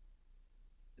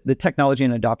the technology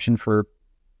and adoption for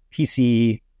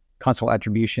PC console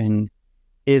attribution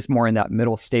is more in that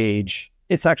middle stage,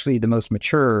 it's actually the most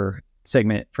mature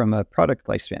segment from a product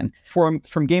lifespan. From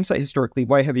Gamesight historically,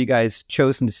 why have you guys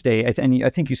chosen to stay? I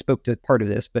think you spoke to part of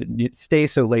this, but stay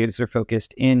so laser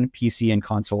focused in PC and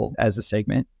console as a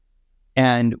segment.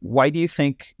 And why do you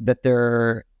think that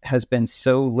there has been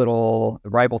so little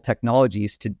rival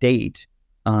technologies to date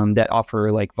that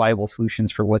offer like viable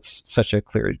solutions for what's such a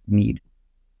clear need?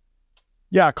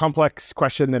 Yeah, complex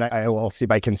question that I will see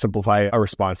if I can simplify a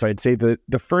response. So I'd say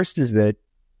the first is that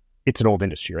it's an old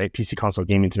industry, right? PC console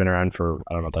gaming's been around for,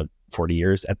 I don't know, about 40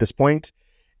 years at this point.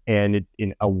 And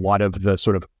in a lot of the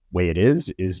sort of way it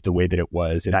is the way that it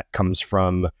was. And that comes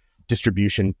from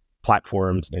distribution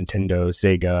platforms, Nintendo,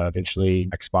 Sega, eventually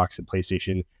Xbox and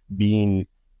PlayStation being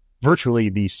virtually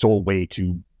the sole way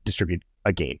to distribute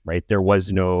a game, right? There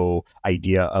was no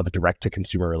idea of direct to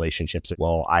consumer relationships.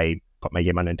 Well, I put my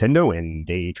game on Nintendo and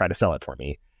they try to sell it for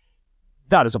me.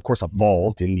 That has, of course,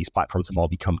 evolved, and these platforms have all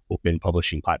become open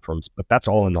publishing platforms, but that's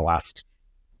all in the last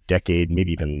decade,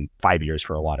 maybe even 5 years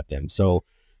for a lot of them. So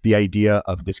the idea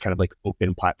of this kind of like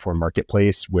open platform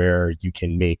marketplace where you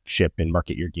can make, ship, and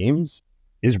market your games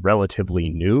is relatively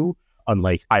new,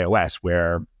 unlike iOS,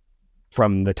 where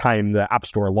from the time the App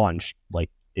Store launched, like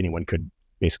anyone could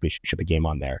basically ship a game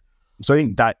on there. So I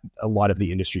think that a lot of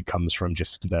the industry comes from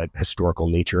just the historical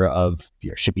nature of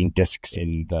shipping discs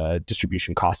and the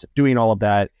distribution costs of doing all of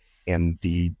that, and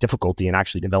the difficulty in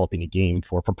actually developing a game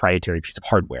for a proprietary piece of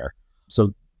hardware.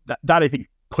 So that I think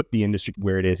put the industry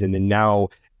where it is. And then now,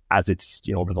 as it's,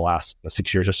 over the last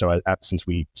 6 years or so, since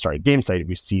we started Gamesight,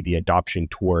 we see the adoption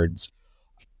towards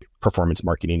performance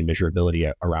marketing and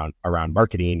measurability around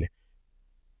marketing.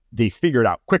 They figured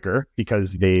out quicker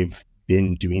because they've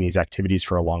been doing these activities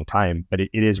for a long time, but it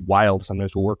is wild.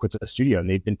 Sometimes we'll work with a studio and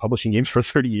they've been publishing games for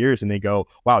 30 years and they go,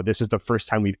 wow, this is the first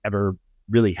time we've ever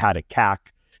really had a CAC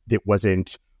that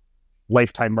wasn't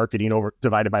lifetime marketing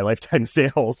divided by lifetime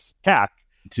sales CAC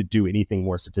to do anything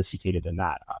more sophisticated than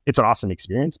that. It's an awesome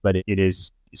experience, but it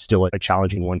is still a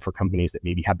challenging one for companies that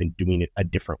maybe have been doing it a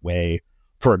different way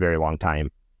for a very long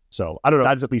time. So I don't know.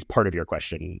 That's at least part of your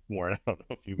question, Warren. I don't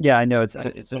know if you... Yeah, I know it's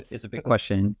a big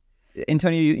question.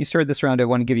 Antonio, you started this round. I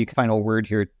want to give you a final word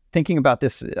here. Thinking about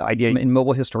this idea, in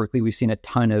mobile historically, we've seen a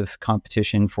ton of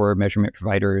competition for measurement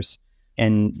providers.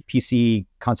 And PC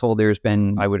console, there's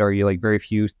been, I would argue, like very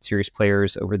few serious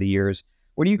players over the years.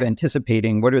 What are you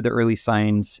anticipating? What are the early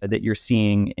signs that you're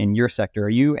seeing in your sector? Are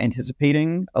you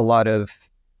anticipating a lot of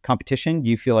competition? Do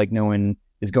you feel like no one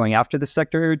is going after the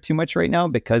sector too much right now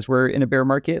because we're in a bear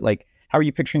market? Like, how are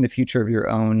you picturing the future of your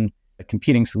own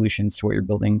competing solutions to what you're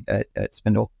building at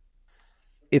Spindl?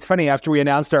 It's funny, after we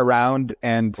announced our round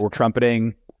and we're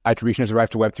trumpeting attribution has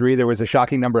arrived to Web3, there was a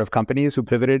shocking number of companies who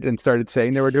pivoted and started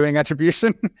saying they were doing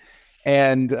attribution.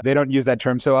 And they don't use that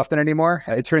term so often anymore.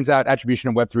 It turns out attribution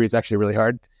in Web3 is actually really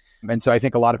hard. And so I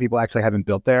think a lot of people actually haven't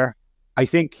built there. I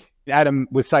think Adam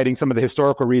was citing some of the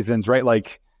historical reasons, right?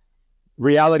 Like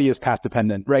reality is path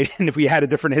dependent, right? And if we had a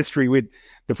different history,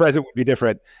 the present would be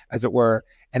different, as it were.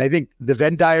 And I think the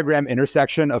Venn diagram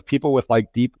intersection of people with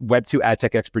like deep Web2 ad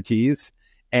tech expertise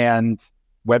and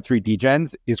Web3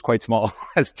 degens is quite small,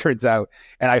 as it turns out.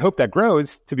 And I hope that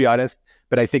grows, to be honest,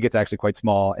 but I think it's actually quite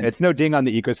small. And it's no ding on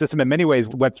the ecosystem. In many ways,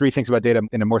 Web3 thinks about data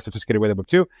in a more sophisticated way than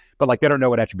Web2, but like they don't know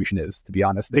what attribution is, to be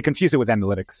honest. They confuse it with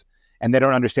analytics and they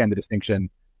don't understand the distinction.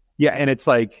 Yeah, and it's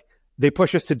like they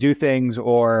push us to do things,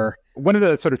 or one of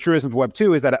the sort of truisms of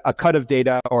Web2 is that a cut of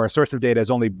data or a source of data is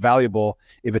only valuable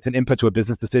if it's an input to a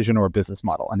business decision or a business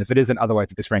model. And if it isn't,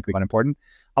 otherwise it's frankly unimportant.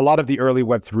 A lot of the early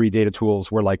Web3 data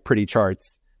tools were like pretty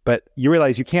charts, but you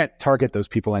realize you can't target those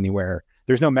people anywhere.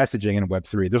 There's no messaging in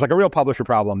Web3. There's like a real publisher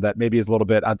problem that maybe is a little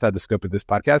bit outside the scope of this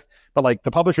podcast, but like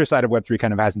the publisher side of Web3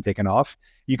 kind of hasn't taken off.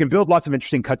 You can build lots of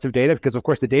interesting cuts of data because of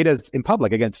course the data is in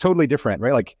public. Again, it's totally different,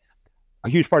 right? Like a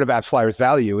huge part of AppsFlyer's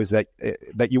value is that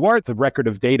you are the record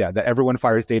of data, that everyone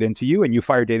fires data into you and you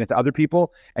fire data into other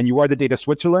people, and you are the data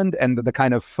Switzerland and the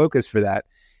kind of focus for that.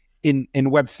 In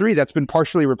Web3, that's been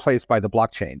partially replaced by the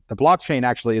blockchain. The blockchain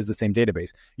actually is the same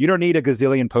database. You don't need a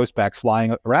gazillion postbacks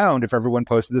flying around if everyone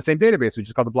posts to the same database, which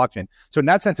is called the blockchain. So in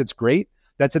that sense, it's great.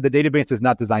 That said, the database is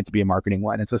not designed to be a marketing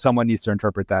one. And so someone needs to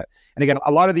interpret that. And again,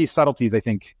 a lot of these subtleties, I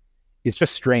think, is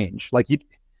just strange. Like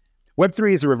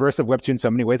Web3 is the reverse of Web2 in so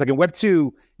many ways. Like in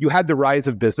Web2, you had the rise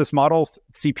of business models,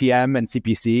 CPM and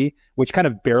CPC, which kind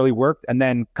of barely worked. And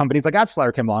then companies like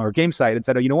AppsFlyer came along or Gamesight and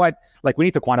said, oh, you know what? Like we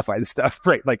need to quantify this stuff,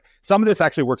 right? Like some of this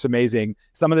actually works amazing.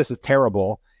 Some of this is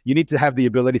terrible. You need to have the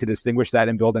ability to distinguish that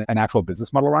and build an actual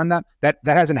business model around that. That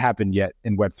hasn't happened yet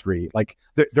in Web3. Like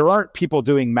there aren't people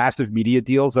doing massive media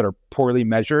deals that are poorly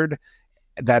measured.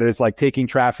 That is like taking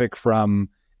traffic from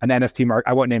an NFT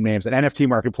I won't name names, an NFT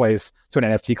marketplace to an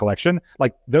NFT collection.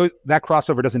 Like that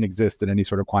crossover doesn't exist in any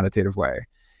sort of quantitative way.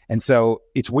 And so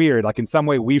it's weird. Like in some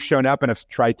way we've shown up and have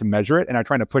tried to measure it and are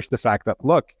trying to push the fact that,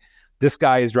 look, this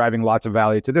guy is driving lots of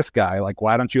value to this guy. Like,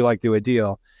 why don't you like do a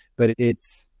deal? But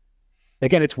it's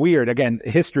weird. Again,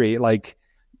 history, like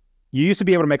you used to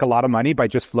be able to make a lot of money by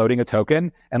just floating a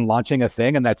token and launching a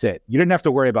thing. And that's it. You didn't have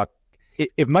to worry about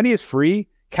if money is free,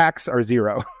 CACs are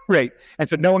zero, right? And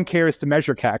so no one cares to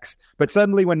measure CACs. But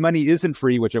suddenly when money isn't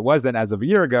free, which it wasn't as of a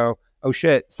year ago, oh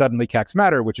shit, suddenly CACs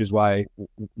matter, which is why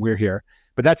we're here.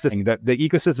 But that's the thing, that the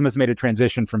ecosystem has made a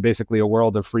transition from basically a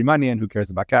world of free money and who cares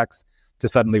about CACs to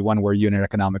suddenly one where unit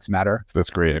economics matter. That's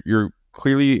great. You're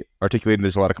clearly articulating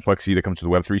there's a lot of complexity that comes to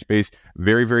the Web3 space,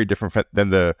 very, very different than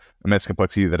the immense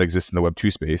complexity that exists in the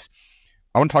Web2 space.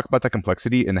 I want to talk about that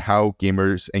complexity and how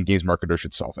gamers and games marketers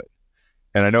should solve it.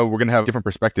 And I know we're going to have different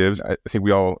perspectives. I think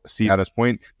we all see Adam's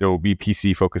point. There will be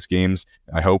PC-focused games.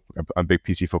 I hope I'm a big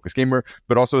PC-focused gamer,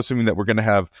 but also assuming that we're going to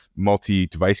have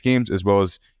multi-device games as well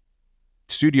as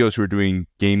studios who are doing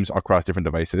games across different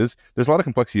devices. There's a lot of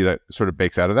complexity that sort of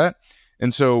bakes out of that.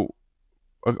 And so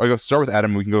I'll start with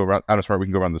Adam. We can go around Adam Smart. We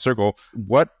can go around the circle.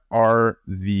 What are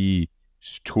the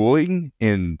tooling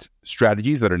and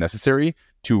strategies that are necessary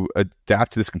to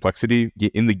adapt to this complexity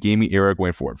in the gaming era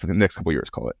going forward for the next couple of years?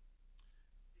 Call it.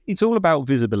 It's all about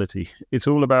visibility. It's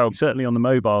all about, certainly on the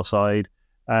mobile side,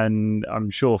 and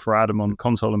I'm sure for Adam on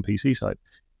console and PC side,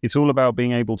 it's all about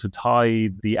being able to tie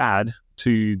the ad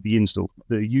to the install,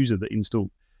 the user that installed.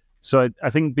 So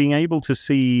I think being able to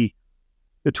see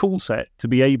the tool set, to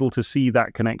be able to see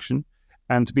that connection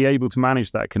and to be able to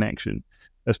manage that connection,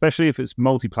 especially if it's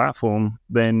multi-platform,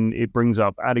 then it brings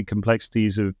up added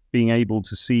complexities of being able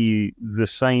to see the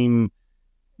same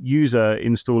user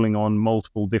installing on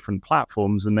multiple different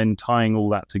platforms and then tying all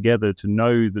that together to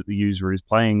know that the user is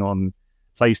playing on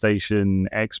PlayStation,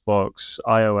 Xbox,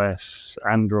 iOS,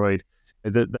 Android,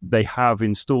 that they have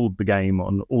installed the game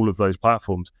on all of those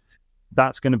platforms.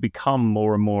 That's going to become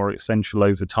more and more essential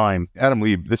over time. Adam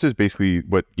Lieb, this is basically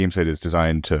what Gamesight is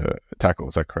designed to tackle.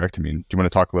 Is that correct? I mean, do you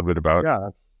want to talk a little bit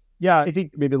about? Yeah, I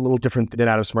think maybe a little different than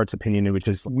Adam Smart's opinion, which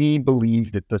is we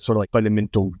believe that the sort of like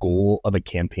fundamental goal of a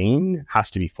campaign has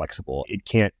to be flexible. It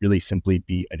can't really simply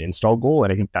be an install goal.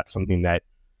 And I think that's something that,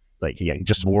 like, again,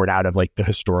 just born out of like the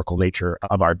historical nature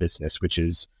of our business, which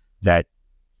is that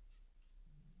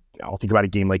I'll think about a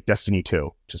game like Destiny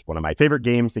 2, which is one of my favorite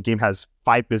games. The game has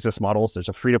 5 business models. There's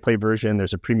a free-to-play version,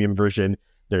 there's a premium version,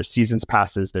 there's seasons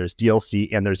passes, there's DLC,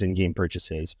 and there's in-game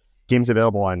purchases. Game's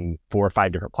available on 4 or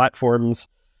 5 different platforms.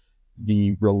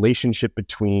 The relationship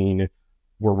between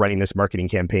we're running this marketing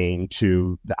campaign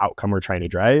to the outcome we're trying to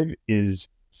drive is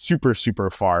super, super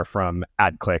far from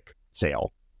ad click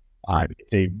sale.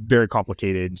 It's a very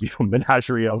complicated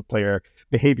menagerie of player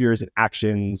behaviors and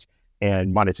actions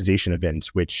and monetization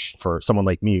events, which for someone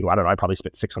like me, who I don't know, I probably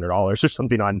spent $600 or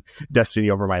something on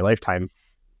Destiny over my lifetime.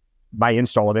 My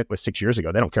install event was 6 years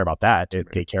ago. They don't care about that.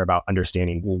 They care about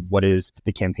understanding, well, what is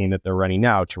the campaign that they're running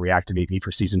now to reactivate me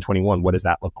for season 21? What does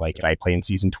that look like? And I play in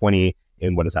season 20,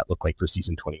 and what does that look like for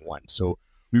season 21? So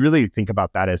we really think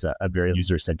about that as a very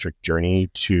user-centric journey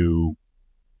to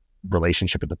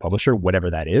relationship with the publisher, whatever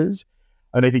that is.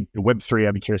 And I think Web3,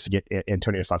 I'd be curious to get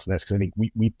Antonio's thoughts on this, because I think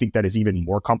we think that is even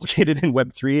more complicated in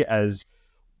Web3 as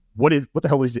what the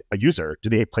hell is a user? Do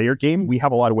they play your game? We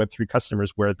have a lot of Web3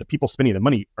 customers where the people spending the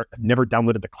money have never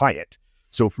downloaded the client.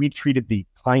 So if we treated the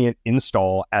client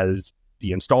install as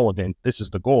the install event, this is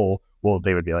the goal, well,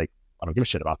 they would be like, I don't give a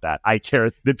shit about that. I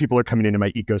care that people are coming into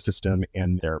my ecosystem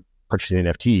and they're purchasing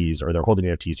NFTs or they're holding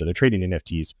NFTs or they're trading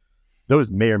NFTs.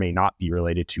 Those may or may not be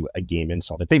related to a game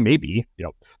install. That they may be,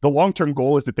 the long-term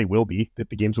goal is that they will be, that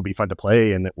the games will be fun to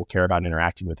play and that we'll care about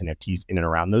interacting with NFTs in and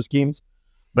around those games.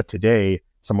 But today,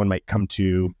 someone might come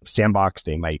to Sandbox,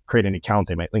 they might create an account,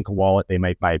 they might link a wallet, they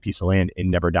might buy a piece of land and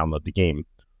never download the game.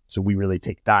 So we really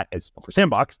take that as, for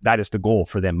Sandbox, that is the goal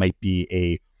for them. Might be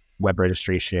a web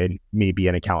registration, maybe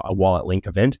an account, a wallet link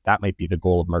event. That might be the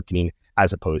goal of marketing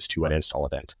as opposed to an install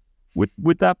event.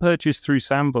 Would that purchase through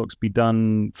Sandbox be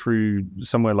done through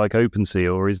somewhere like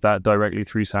OpenSea, or is that directly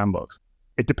through Sandbox?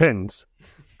 It depends.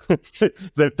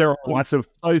 that there are lots of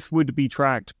both would be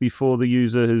tracked before the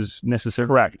user has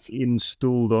necessarily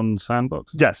installed on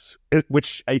Sandbox. Yes,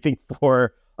 which I think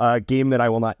for a game that I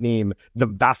will not name, the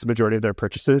vast majority of their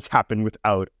purchases happen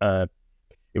without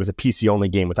it was a PC only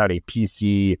game without a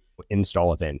PC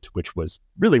install event, which was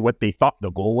really what they thought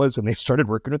the goal was when they started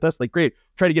working with us. Like, great,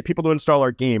 try to get people to install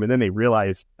our game. And then they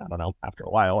realized, I don't know, after a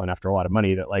while and after a lot of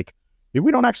money that like, maybe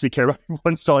we don't actually care about people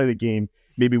installing the game.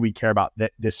 Maybe we care about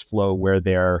this flow where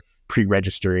they're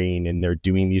pre-registering and they're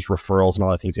doing these referrals and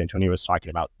all the things Antonio was talking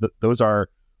about.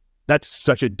 That's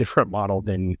such a different model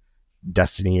than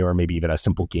Destiny or maybe even a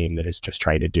simple game that is just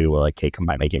trying to do like, hey, come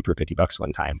buy my game for $50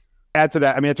 one time. Add to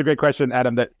that, I mean, it's a great question,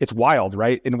 Adam, that it's wild,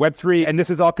 right? In Web3, and this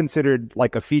is all considered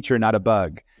like a feature, not a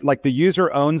bug. Like the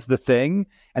user owns the thing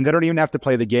and they don't even have to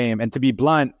play the game. And to be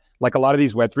blunt, like a lot of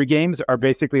these Web3 games are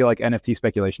basically like NFT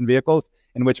speculation vehicles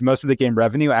in which most of the game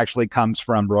revenue actually comes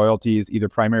from royalties, either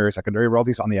primary or secondary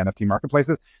royalties on the NFT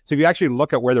marketplaces. So if you actually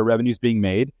look at where the revenue is being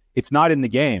made, it's not in the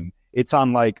game. It's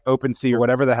on like OpenSea or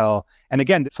whatever the hell. And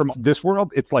again, from this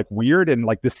world, it's like weird and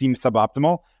like this seems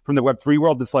suboptimal. From the Web3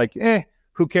 world, it's like,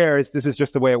 who cares? This is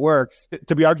just the way it works.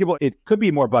 To be arguable, it could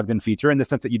be more bug than feature in the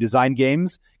sense that you design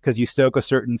games because you stoke a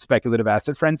certain speculative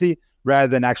asset frenzy rather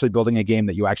than actually building a game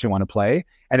that you actually want to play.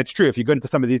 And it's true, if you go into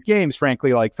some of these games,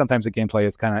 frankly, like sometimes the gameplay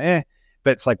is kind of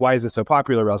but it's like, why is this so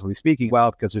popular, relatively speaking?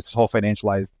 Well, because there's this whole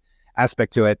financialized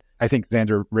aspect to it. I think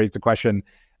Xander raised the question.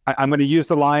 I'm going to use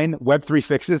the line, Web3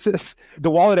 fixes this.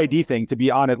 The wallet ID thing, to be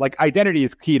honest, like identity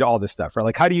is key to all this stuff, right?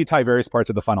 Like how do you tie various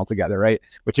parts of the funnel together, right?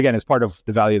 Which again is part of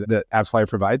the value that AppsFlyer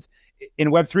provides.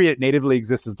 In Web3, it natively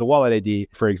exists as the wallet ID,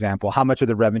 for example. How much of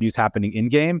the revenue is happening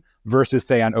in-game versus,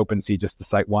 say, on OpenSea, just the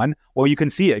site one? Well, you can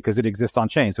see it because it exists on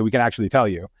chain, so we can actually tell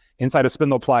you. Inside of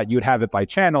Spindl plot, you would have it by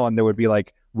channel, and there would be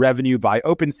like revenue by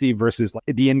OpenSea versus like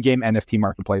the in-game NFT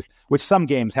marketplace, which some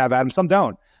games have, Adam, some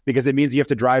don't. Because it means you have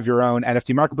to drive your own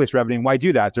NFT marketplace revenue. And why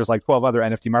do that? There's like 12 other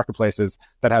NFT marketplaces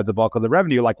that have the bulk of the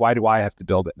revenue. Like, why do I have to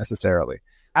build it necessarily?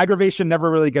 Aggravation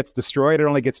never really gets destroyed. It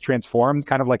only gets transformed,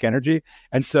 kind of like energy.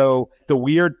 And so the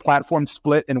weird platform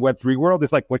split in Web3 world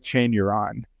is like what chain you're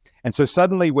on. And so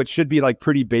suddenly what should be like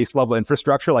pretty base level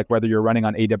infrastructure, like whether you're running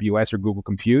on AWS or Google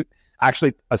Compute,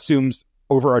 actually assumes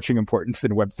overarching importance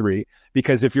in Web3.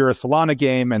 Because if you're a Solana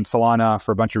game, and Solana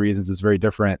for a bunch of reasons is very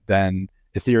different than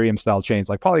Ethereum style chains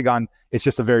like Polygon, it's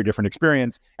just a very different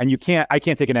experience. And I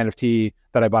can't take an NFT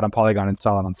that I bought on Polygon and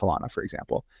sell it on Solana, for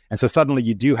example. And so suddenly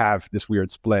you do have this weird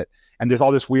split. And there's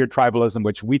all this weird tribalism,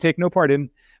 which we take no part in,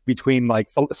 between like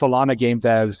Solana game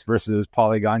devs versus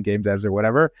Polygon game devs or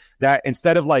whatever, that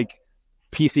instead of like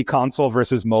PC console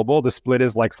versus mobile, the split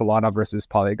is like Solana versus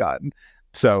Polygon.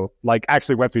 So like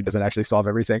actually Web3 doesn't actually solve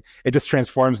everything. It just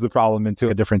transforms the problem into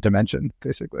a different dimension,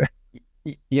 basically.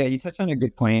 Yeah, you touched on a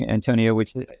good point, Antonio,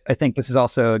 which I think this is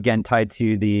also, again, tied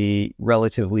to the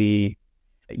relatively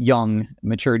young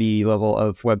maturity level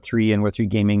of Web3 and Web3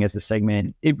 gaming as a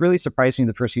segment. It really surprised me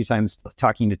the first few times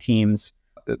talking to teams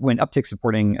when Upptic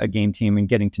supporting a game team and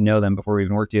getting to know them before we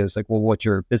even worked together. It's like, well, what's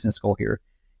your business goal here?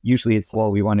 Usually it's,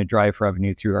 well, we want to drive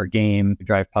revenue through our game,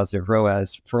 drive positive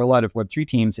ROAS. For a lot of Web3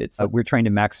 teams, it's we're trying to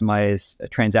maximize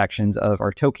transactions of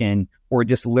our token, or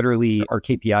just literally our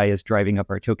KPI is driving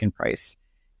up our token price.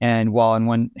 And while on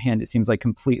one hand, it seems like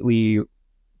completely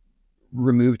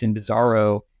removed and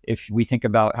bizarro, if we think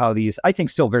about how these, I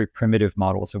think still very primitive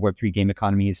models of Web3 game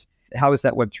economies, how is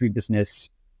that Web3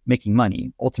 business making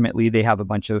money? Ultimately, they have a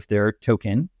bunch of their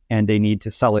token and they need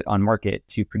to sell it on market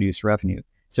to produce revenue.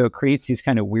 So it creates these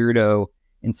kind of weirdo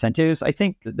incentives. I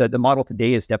think the model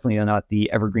today is definitely not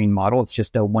the evergreen model. It's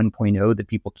just a 1.0 that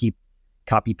people keep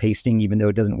copy pasting, even though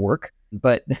it doesn't work.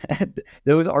 But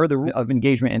those are the rules of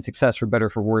engagement and success, for better or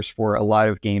for worse, for a lot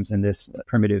of games in this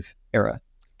primitive era.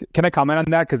 Can I comment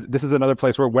on that? Because this is another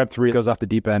place where Web3 goes off the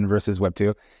deep end versus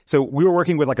Web2. So we were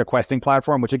working with like a questing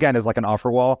platform, which again is like an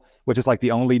offer wall, which is like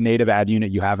the only native ad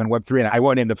unit you have in Web3. And I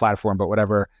won't name the platform, but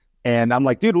whatever. And I'm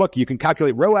like, dude, look, you can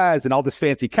calculate ROAS and all this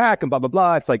fancy CAC and blah, blah,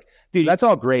 blah. It's like, dude, that's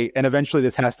all great. And eventually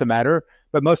this has to matter.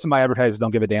 But most of my advertisers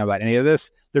don't give a damn about any of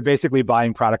this. They're basically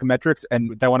buying product metrics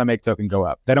and they want to make token go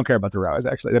up. They don't care about the ROAS,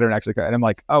 actually. They don't actually care. And I'm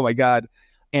like, oh my God.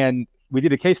 And we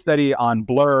did a case study on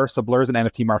Blur. So Blur is an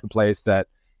NFT marketplace that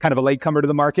kind of a latecomer to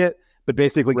the market, but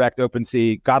basically wrecked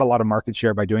OpenSea, got a lot of market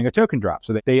share by doing a token drop.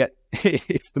 So they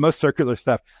it's the most circular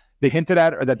stuff. They hinted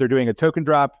at that they're doing a token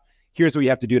drop. Here's what you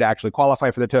have to do to actually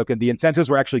qualify for the token. The incentives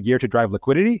were actually geared to drive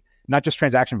liquidity, not just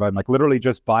transaction volume, like literally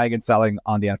just buying and selling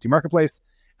on the NFT marketplace.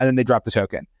 And then they dropped the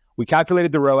token. We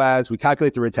calculated the ROAS, we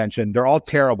calculate the retention. They're all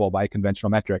terrible by conventional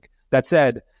metric. That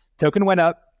said, token went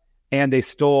up and they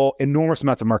stole enormous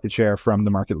amounts of market share from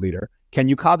the market leader. Can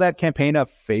you call that campaign a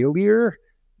failure?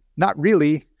 Not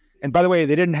really. And by the way,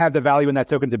 they didn't have the value in that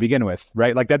token to begin with,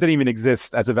 right? Like that didn't even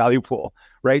exist as a value pool,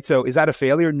 right? So is that a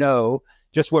failure? No.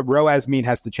 Just what ROAS mean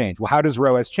has to change. Well, how does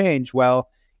ROAS change? Well,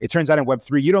 it turns out in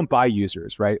Web3, you don't buy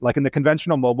users, right? Like in the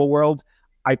conventional mobile world,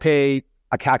 I pay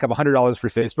a CAC of $100 for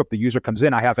Facebook. The user comes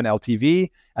in, I have an LTV,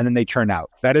 and then they churn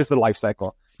out. That is the life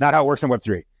cycle. Not how it works in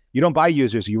Web3. You don't buy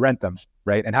users, you rent them,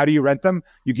 right? And how do you rent them?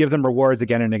 You give them rewards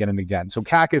again and again and again. So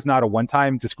CAC is not a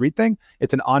one-time discrete thing.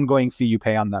 It's an ongoing fee you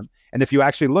pay on them. And if you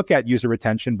actually look at user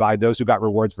retention by those who got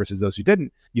rewards versus those who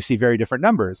didn't, you see very different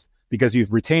numbers because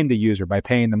you've retained the user by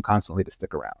paying them constantly to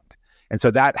stick around. And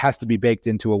so that has to be baked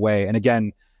into a way. And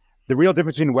again, the real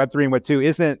difference between Web3 and Web2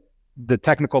 isn't the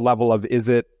technical level of is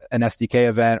it an SDK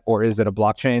event or is it a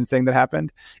blockchain thing that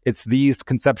happened? It's these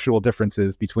conceptual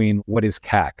differences between what is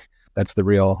CAC. That's the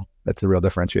real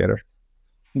differentiator.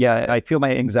 Yeah, I feel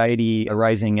my anxiety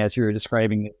arising as you're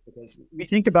describing this, because we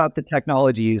think about the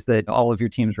technologies that all of your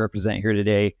teams represent here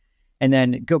today, and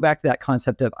then go back to that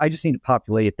concept of I just need to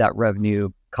populate that revenue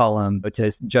column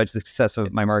to judge the success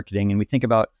of my marketing. And we think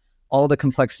about all the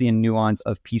complexity and nuance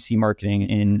of PC marketing,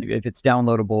 and if it's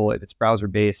downloadable, if it's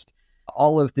browser-based,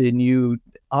 all of the new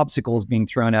obstacles being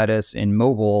thrown at us in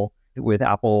mobile with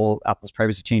Apple's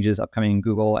privacy changes upcoming in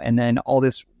Google, and then all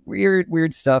this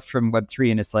weird stuff from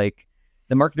Web3. And it's like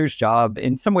the marketer's job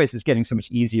in some ways is getting so much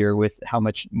easier with how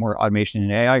much more automation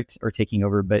and AI are taking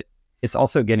over, but it's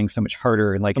also getting so much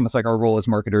harder. And like almost like our role as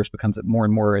marketers becomes more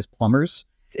and more as plumbers.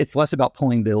 It's less about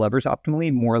pulling the levers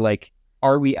optimally, more like,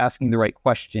 are we asking the right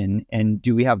question? And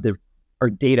do we have our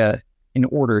data in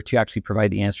order to actually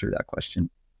provide the answer to that question?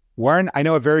 Warren, I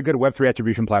know a very good Web3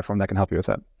 attribution platform that can help you with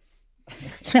that.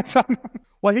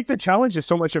 Well, I think the challenge is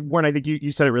so much of, Warren, I think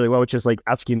you said it really well, which is like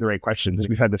asking the right questions.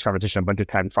 We've had this conversation a bunch of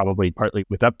times, probably partly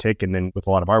with Upptic and then with a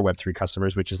lot of our Web3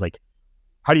 customers, which is like,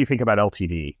 how do you think about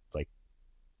LTV? It's like,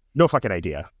 no fucking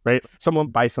idea, right? Someone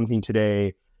buys something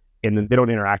today and then they don't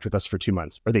interact with us for 2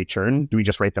 months. Or they churn. Do we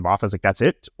just write them off as like, that's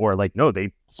it? Or like, no,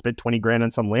 they spent 20 grand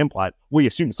on some land plot. We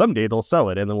assume someday they'll sell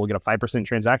it and then we'll get a 5%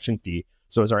 transaction fee.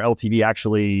 So is our LTV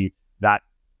actually that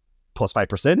plus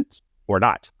 5% or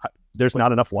not? There's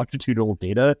not enough longitudinal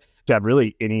data to have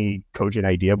really any cogent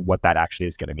idea of what that actually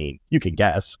is going to mean. You can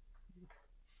guess.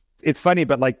 It's funny,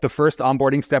 but like the first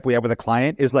onboarding step we have with a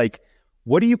client is like,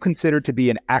 what do you consider to be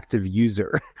an active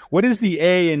user? What is the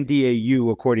A and DAU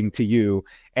according to you?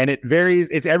 And it varies.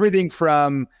 It's everything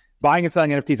from buying and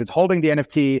selling NFTs. It's holding the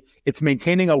NFT. It's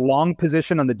maintaining a long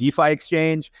position on the DeFi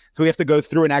exchange. So we have to go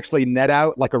through and actually net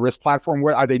out like a risk platform.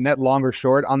 Where are they net long or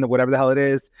short on the whatever the hell it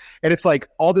is? And it's like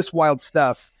all this wild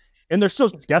stuff. And they're still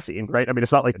guessing, right? I mean,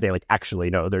 it's not like they like actually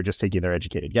know. They're just taking their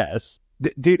educated guess.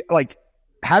 Dude, like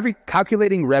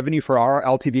calculating revenue for our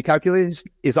LTV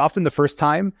calculation is often the first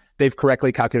time they've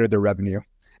correctly calculated their revenue.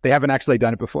 They haven't actually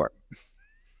done it before.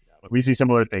 We see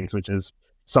similar things, which is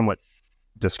somewhat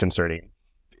disconcerting.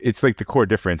 It's like the core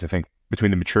difference, I think,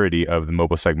 between the maturity of the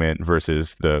mobile segment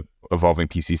versus the evolving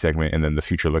PC segment and then the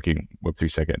future-looking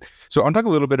Web3 segment. So I'm talking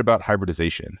a little bit about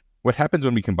hybridization. What happens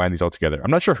when we combine these all together?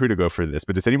 I'm not sure who to go for this,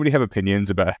 but does anybody have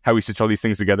opinions about how we stitch all these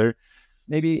things together?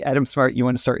 Maybe Adam Smart, you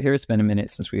want to start here? It's been a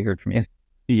minute since we heard from you.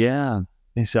 Yeah,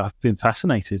 I've been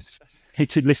fascinated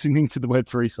listening to the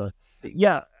Web3 side.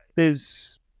 Yeah,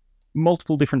 there's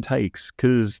multiple different takes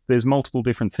because there's multiple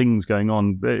different things going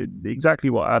on. But exactly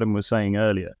what Adam was saying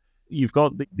earlier. You've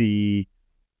got the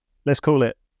let's call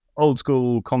it old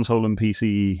school console and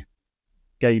PC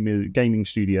gaming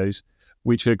studios,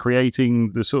 which are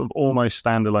creating the sort of almost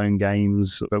standalone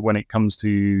games. But when it comes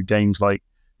to games like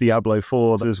Diablo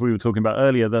 4, as we were talking about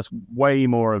earlier, that's way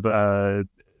more of a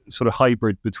sort of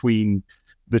hybrid between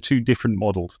the two different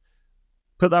models.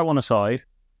 Put that one aside.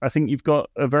 I think you've got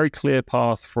a very clear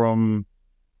path from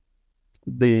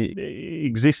the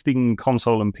existing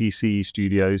console and PC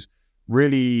studios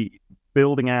really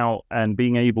building out and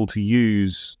being able to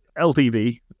use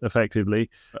LTV effectively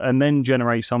and then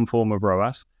generate some form of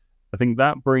ROAS. I think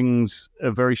that brings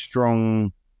a very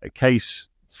strong case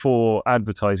for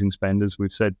advertising spend, as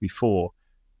we've said before,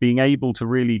 being able to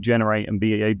really generate and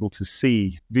be able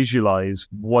to visualize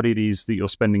what it is that you're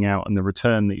spending out and the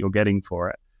return that you're getting for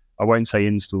it. I won't say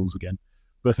installs again,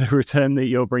 but the return that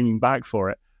you're bringing back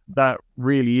for it, that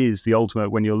really is the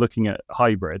ultimate when you're looking at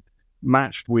hybrid,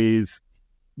 matched with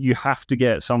you have to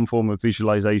get some form of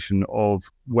visualization of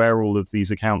where all of these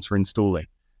accounts are installing,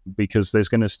 because there's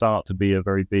going to start to be a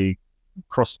very big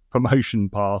cross-promotion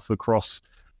path across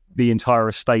the entire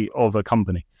estate of a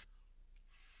company.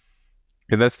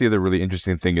 And that's the other really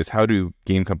interesting thing is how do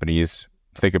game companies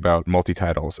think about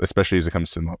multi-titles, especially as it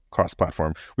comes to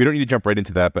cross-platform. We don't need to jump right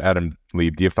into that, but Adam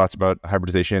Lieb, do you have thoughts about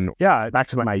hybridization? Yeah, back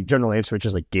to my general answer, which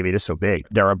is like game is so big.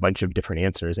 There are a bunch of different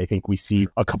answers. I think we see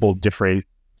a couple different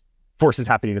forces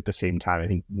happening at the same time. I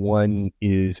think one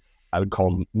is, I would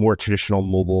call them more traditional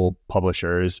mobile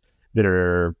publishers that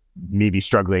are maybe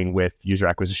struggling with user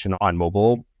acquisition on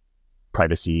mobile,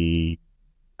 privacy,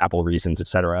 Apple reasons,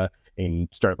 etc., and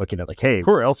start looking at like, hey,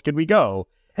 where else could we go?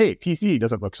 Hey, PC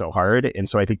doesn't look so hard. And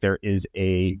so I think there is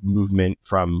a movement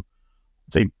from,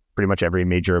 say, pretty much every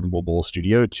major mobile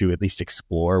studio to at least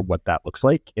explore what that looks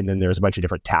like. And then there's a bunch of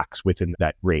different tacks within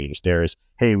that range. There's,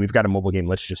 hey, we've got a mobile game,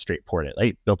 let's just straight port it.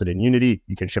 Right? Built it in Unity,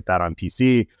 you can ship that on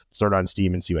PC, start on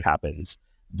Steam and see what happens.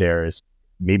 There's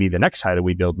maybe the next title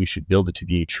we build, we should build it to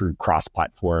be a true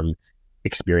cross-platform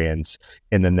experience.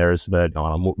 And then there's the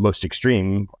most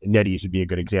extreme, NetEase would be a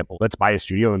good example. Let's buy a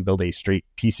studio and build a straight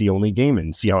PC-only game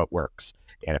and see how it works.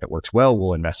 And if it works well,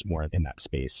 we'll invest more in that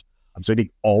space. So I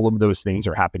think all of those things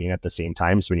are happening at the same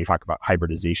time. So when you talk about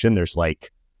hybridization, there's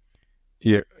like...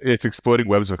 Yeah, it's exploding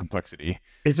webs of complexity.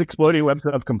 It's exploding webs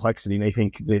of complexity. And I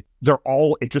think that they're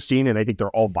all interesting and I think they're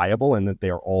all viable and that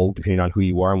they are all, depending on who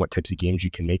you are and what types of games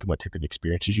you can make and what type of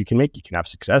experiences you can make, you can have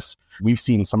success. We've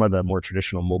seen some of the more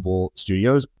traditional mobile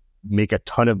studios make a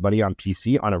ton of money on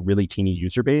PC on a really teeny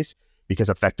user base because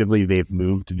effectively they've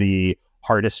moved the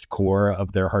hardest core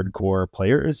of their hardcore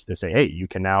players to say, hey, you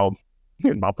can now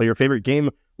play your favorite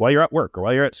game while you're at work or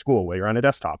while you're at school, while you're on a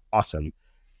desktop. Awesome.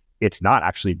 It's not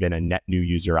actually been a net new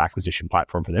user acquisition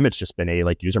platform for them. It's just been a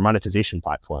like user monetization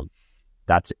platform.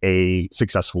 That's a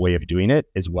successful way of doing it,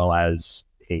 as well as,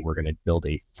 hey, we're going to build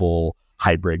a full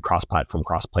hybrid cross-platform,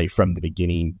 cross-play from the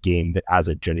beginning game that has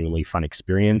a genuinely fun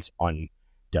experience on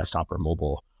desktop or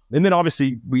mobile. And then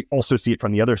obviously we also see it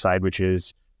from the other side, which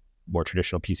is more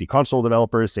traditional PC console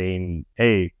developers saying,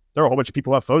 hey, there are a whole bunch of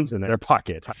people who have phones in their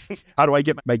pockets. How do I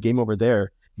get my game over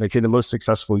there? And I'd say the most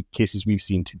successful cases we've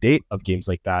seen to date of games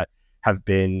like that have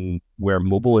been where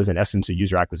mobile is in essence a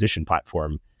user acquisition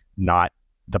platform, not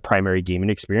the primary gaming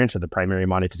experience or the primary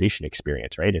monetization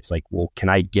experience, right? It's like, well, can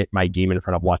I get my game in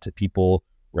front of lots of people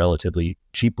relatively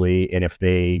cheaply? And if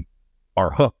they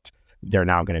are hooked, they're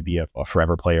now going to be a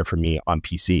forever player for me on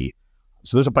PC.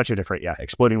 So there's a bunch of different,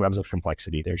 exploding webs of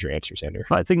complexity. There's your answer, Sander.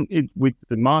 I think with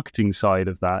the marketing side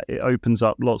of that, it opens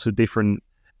up lots of different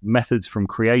methods from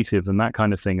creative and that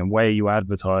kind of thing, and where you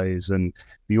advertise and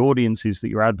the audiences that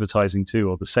you're advertising to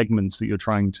or the segments that you're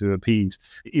trying to appease.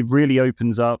 It really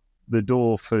opens up the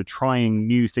door for trying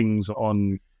new things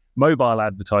on mobile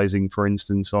advertising, for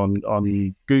instance, on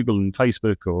Google and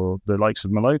Facebook or the likes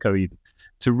of Moloko even,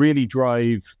 to really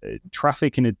drive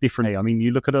traffic in a different way. I mean,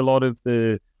 you look at a lot of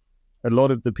the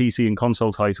PC and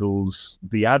console titles,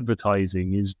 the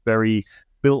advertising is very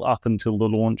built up until the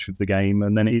launch of the game,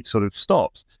 and then it sort of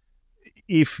stops.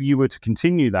 If you were to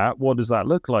continue that, what does that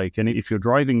look like? And if you're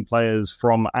driving players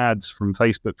from ads from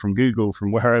Facebook, from Google,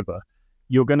 from wherever,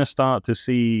 you're going to start to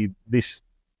see this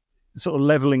sort of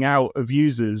leveling out of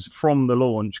users from the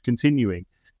launch continuing.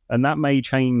 And that may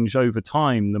change over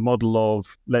time, the model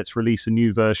of let's release a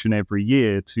new version every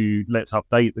year to let's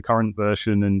update the current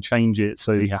version and change it.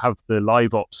 So you have the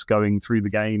live ops going through the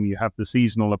game, you have the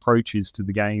seasonal approaches to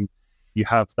the game, you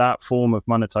have that form of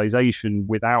monetization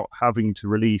without having to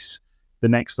release the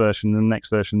next version, the next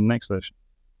version, the next version.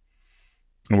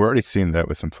 And we're already seeing that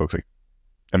with some folks.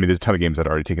 There's a ton of games that are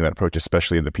already taking that approach,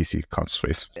 especially in the PC console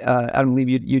space. Adam Lieb,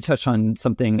 you touched on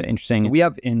something interesting. We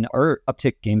have in our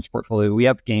Upptic games portfolio, we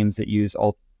have games that use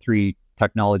all three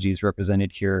technologies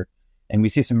represented here. And we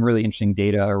see some really interesting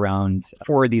data around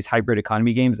for these hybrid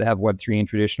economy games that have Web3 and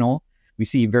traditional. We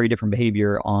see very different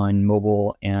behavior on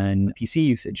mobile and PC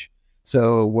usage.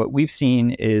 So what we've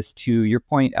seen is, to your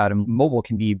point, Adam, mobile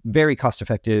can be very cost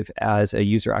effective as a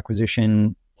user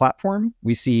acquisition platform.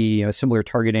 We see similar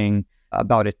targeting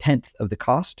about 1/10 of the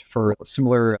cost for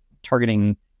similar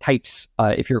targeting types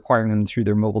if you're acquiring them through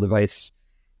their mobile device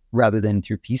rather than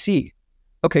through PC.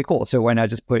 Okay, cool. So why not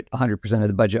just put 100% of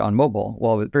the budget on mobile?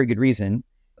 Well, with very good reason.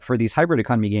 For these hybrid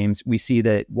economy games, we see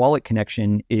that wallet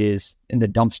connection is in the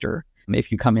dumpster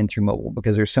if you come in through mobile,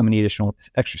 because there's so many additional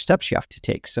extra steps you have to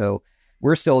take. So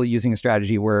we're still using a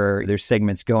strategy where there's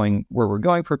segments going where we're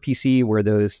going for PC, where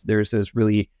there's those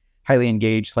really highly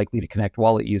engaged, likely to connect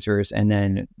wallet users, and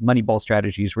then Moneyball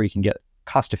strategies where you can get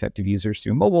cost-effective users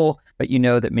through mobile, but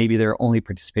that maybe they're only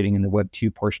participating in the Web 2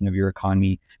 portion of your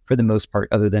economy for the most part,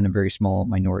 other than a very small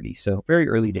minority. So very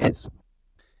early days.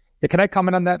 Yeah, can I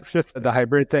comment on that, just the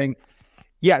hybrid thing?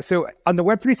 Yeah, so on the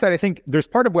Web3 side, I think there's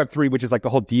part of Web3, which is like the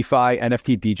whole DeFi,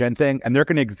 NFT, degen thing, and they're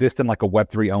going to exist in like a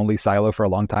Web3 only silo for a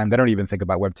long time. They don't even think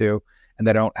about Web2. and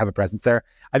they don't have a presence there.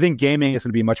 I think gaming is going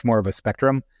to be much more of a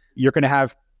spectrum. You're going to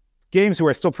have games who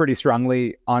are still pretty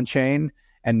strongly on-chain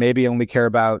and maybe only care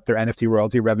about their NFT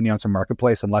royalty revenue on some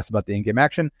marketplace and less about the in-game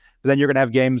action. But then you're going to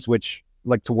have games which,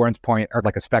 like to Warren's point, are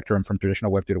like a spectrum from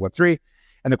traditional Web2 to Web3.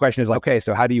 And the question is like, okay,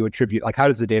 so how do you attribute, like how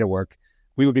does the data work?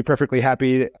 We would be perfectly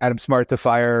happy, Adam Smart, to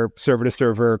fire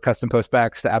server-to-server custom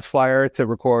postbacks to AppsFlyer to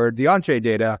record the on-chain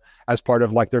data as part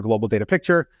of like their global data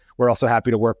picture. We're also happy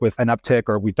to work with an Upptic,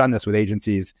 or we've done this with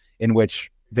agencies in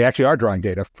which they actually are drawing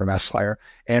data from AppsFlyer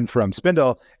and from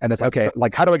Spindl. And it's okay,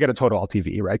 like how do I get a total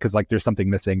LTV, right? Because like there's something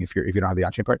missing if you don't have the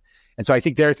on-chain part. And so I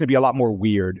think there's going to be a lot more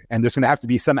weird, and there's going to have to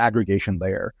be some aggregation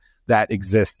layer that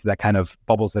exists that kind of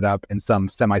bubbles it up in some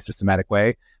semi-systematic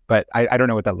way. But I don't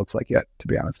know what that looks like yet, to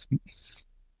be honest.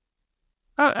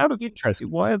 Out of interest,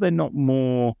 why are there not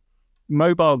more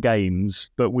mobile games,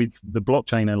 but with the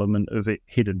blockchain element of it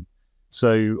hidden?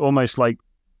 So almost like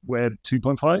Web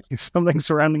 2.5, something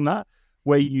surrounding that,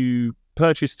 where you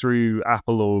purchase through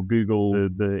Apple or Google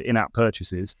the in-app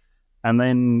purchases, and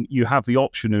then you have the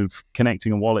option of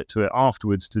connecting a wallet to it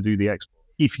afterwards to do the export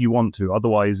if you want to.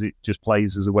 Otherwise, it just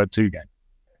plays as a Web 2 game.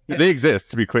 They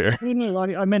exist, to be clear. No,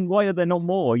 I meant, why are there not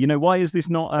more? Why is this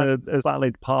not a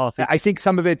valid path? I think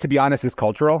some of it, to be honest, is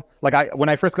cultural. Like when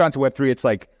I first got into Web3, it's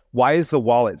like, why is the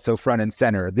wallet so front and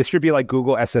center? This should be like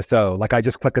Google SSO. Like I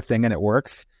just click a thing and it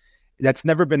works. That's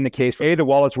never been the case. The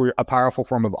wallets were a powerful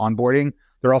form of onboarding.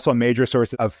 They're also a major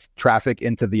source of traffic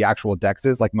into the actual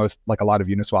DEXs. Like a lot of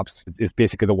Uniswaps is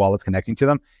basically the wallets connecting to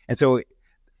them. And so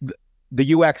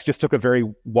the UX just took a very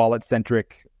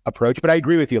wallet-centric approach. But I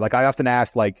agree with you. Like I often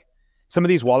ask, like, some of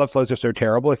these wallet flows are so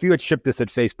terrible. If you had shipped this at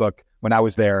Facebook when I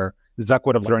was there, Zuck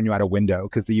would have thrown you out a window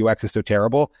because the UX is so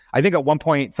terrible. I think at one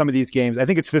point, some of these games, I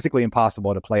think it's physically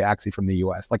impossible to play Axie from the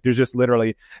US. Like there's just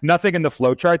literally nothing in the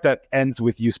flowchart that ends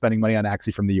with you spending money on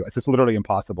Axie from the US. It's literally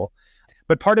impossible.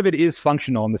 But part of it is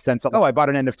functional in the sense of, I bought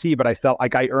an NFT, but I sell,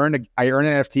 like I earn an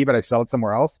NFT, but I sell it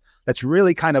somewhere else. That's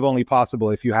really kind of only possible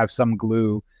if you have some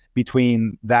glue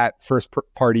between that first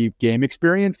party game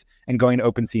experience and going to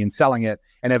OpenSea and selling it.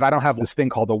 And if I don't have this thing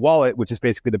called a wallet, which is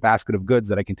basically the basket of goods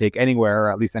that I can take anywhere,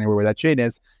 or at least anywhere where that chain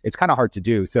is, it's kind of hard to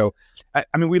do. So, I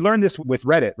mean, we learned this with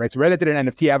Reddit, right? So Reddit did an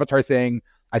NFT avatar thing.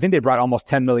 I think they brought almost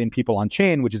 10 million people on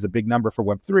chain, which is a big number for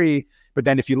Web3. But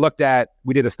then if you looked at,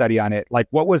 we did a study on it, like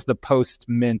what was the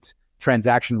post-mint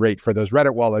transaction rate for those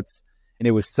Reddit wallets? And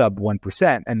it was sub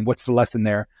 1%. And what's the lesson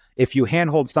there? If you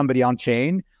handhold somebody on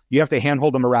chain, you have to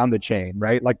handhold them around the chain,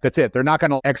 right? Like that's it. They're not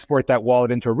going to export that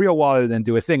wallet into a real wallet and then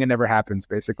do a thing. It never happens,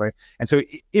 basically. And so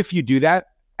if you do that,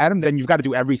 Adam, then you've got to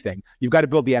do everything. You've got to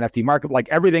build the NFT market. Like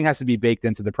everything has to be baked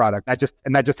into the product. That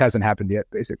just hasn't happened yet,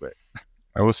 basically.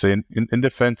 I will say, in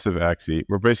defense of Axie,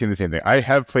 we're basically the same thing. I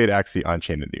have played Axie on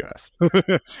chain in the US.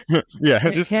 Yeah,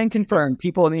 I can confirm.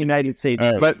 People in the United States,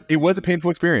 but it was a painful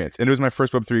experience, and it was my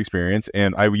first Web3 experience.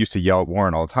 And I used to yell at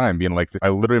Warren all the time, being like, "I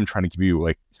literally am trying to give you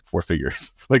like 4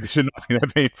 figures. Like, this should not be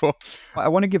that painful." I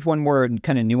want to give one more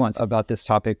kind of nuance about this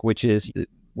topic, which is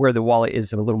where the wallet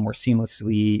is a little more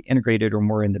seamlessly integrated or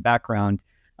more in the background.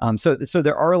 So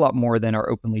there are a lot more than are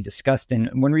openly discussed, and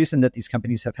one reason that these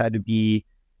companies have had to be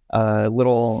a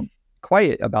little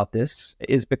quiet about this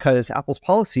is because Apple's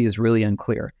policy is really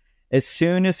unclear. As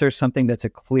soon as there's something that's a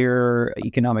clear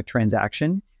economic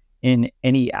transaction in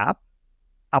any app,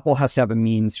 Apple has to have a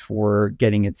means for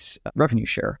getting its revenue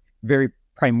share. Very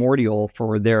primordial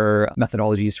for their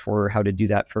methodologies for how to do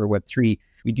that for Web3.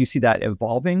 We do see that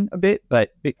evolving a bit,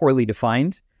 but poorly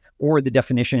defined, or the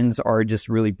definitions are just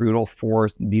really brutal for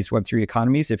these Web3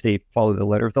 economies if they follow the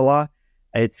letter of the law.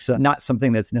 It's not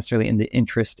something that's necessarily in the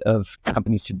interest of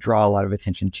companies to draw a lot of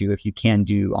attention to if you can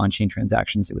do on-chain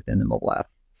transactions within the mobile app.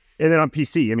 And then on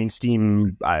PC, I mean,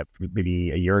 Steam,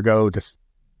 maybe a year ago, just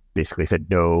basically said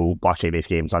no blockchain-based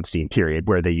games on Steam, period,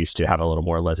 where they used to have a little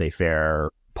more laissez-faire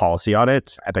policy on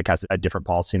it. Epic has a different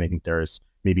policy, and I think there's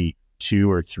maybe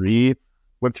 2 or 3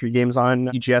 Web3 games on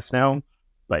EGS now,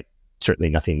 but certainly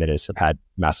nothing that has had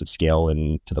massive scale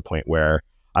and to the point where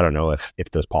I don't know if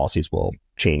those policies will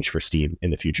change for Steam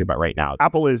in the future. But right now,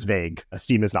 Apple is vague.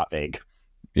 Steam is not vague.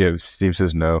 Yeah, Steam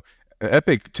says no.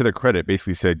 Epic, to their credit,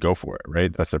 basically said go for it,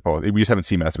 right? That's their policy. We just haven't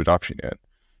seen massive adoption yet.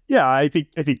 Yeah, I think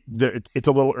it's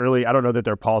a little early. I don't know that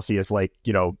their policy is like,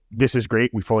 this is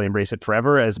great, we fully embrace it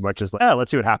forever, as much as like,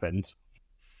 let's see what happens.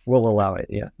 We'll allow it,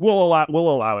 yeah. We'll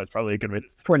allow it. Probably a good way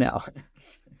for now.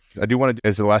 I do want to,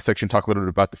 as the last section, talk a little bit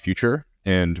about the future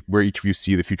and where each of you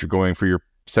see the future going for your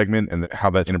segment and how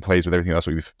that interplays with everything else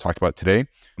we've talked about today. And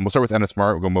we'll start with Adam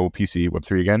Smart. We'll go mobile, PC,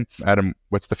 Web3 again. Adam,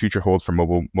 what's the future hold for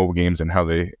mobile games and how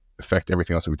they affect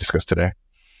everything else that we've discussed today?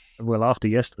 Well, after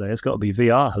yesterday, it's got to be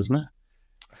VR, hasn't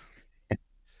it?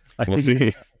 We'll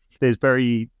see. There's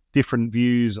very different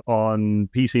views on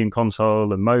PC and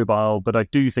console and mobile, but I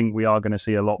do think we are going to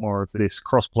see a lot more of this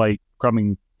crossplay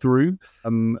coming through.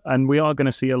 And we are going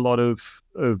to see a lot of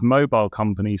mobile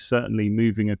companies certainly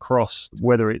moving across,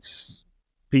 whether it's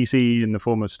PC in the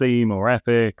form of Steam or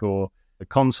Epic or the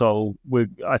console.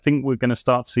 I think we're going to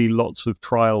start to see lots of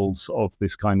trials of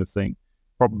this kind of thing,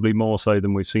 probably more so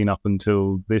than we've seen up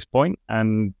until this point.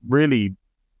 And really,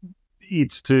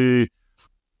 it's to...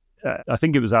 I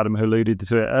think it was Adam who alluded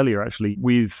to it earlier, actually,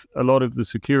 with a lot of the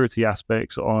security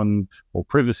aspects or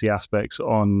privacy aspects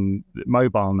on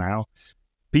mobile now,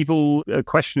 people are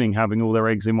questioning having all their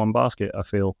eggs in one basket, I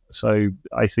feel. So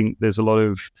I think there's a lot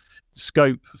of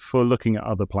scope for looking at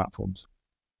other platforms.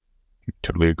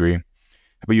 Totally agree. How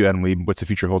about you, Adam Lieb? What's the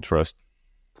future hold for us?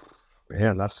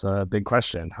 Man, that's a big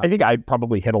question. I think I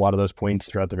probably hit a lot of those points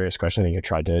throughout the various questions. I think I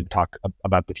tried to talk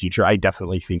about the future. I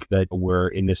definitely think that we're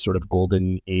in this sort of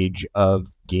golden age of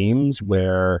games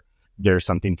where there's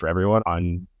something for everyone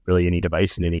on really any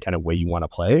device in any kind of way you want to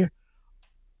play.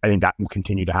 I think that will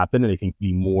continue to happen. And I think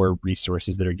the more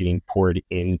resources that are getting poured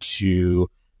into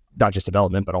not just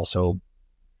development, but also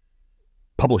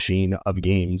publishing of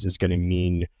games is going to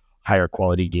mean higher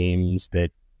quality games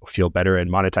that feel better and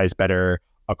monetize better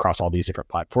across all these different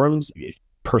platforms. I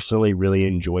personally really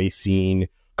enjoy seeing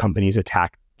companies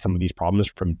attack some of these problems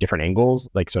from different angles.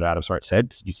 Like sort of Adam Smart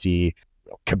said, you see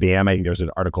Kabam. I think there was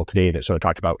an article today that sort of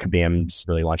talked about Kabam's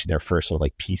really launching their first sort of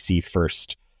like PC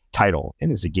first title.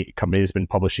 And it's a company that's been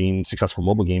publishing successful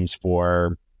mobile games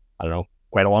for, I don't know,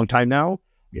 quite a long time now.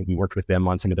 We worked with them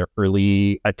on some of their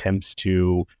early attempts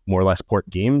to more or less port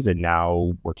games, and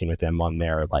now working with them on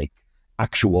their like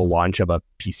actual launch of a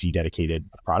PC dedicated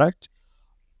product.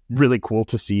 Really cool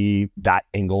to see that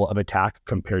angle of attack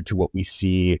compared to what we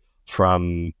see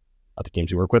from other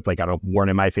games we work with. Like, I don't know, one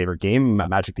of my favorite game,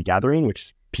 Magic the Gathering, which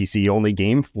is PC only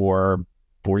game for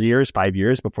 5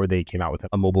 years before they came out with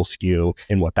a mobile SKU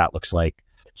and what that looks like.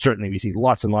 Certainly we see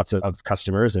lots and lots of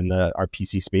customers in our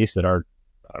PC space that are,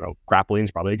 I don't know, grappling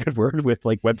is probably a good word with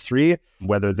like Web3,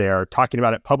 whether they're talking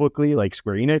about it publicly like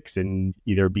Square Enix and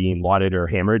either being lauded or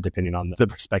hammered depending on the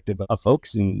perspective of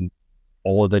folks, and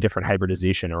all of the different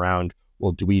hybridization around,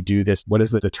 well, do we do this? What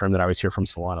is the term that I always hear from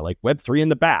Solana? Like Web3 in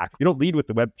the back. You don't lead with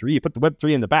the Web3, you put the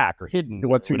Web3 in the back or hidden. The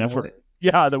Web3 mullet.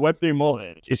 Yeah, the Web3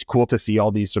 mullet. It's cool to see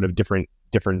all these sort of different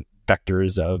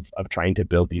vectors of trying to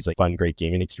build these like fun, great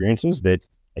gaming experiences that,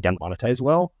 again, monetize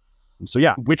well. So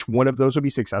yeah, which one of those will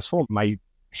be successful? My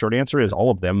short answer is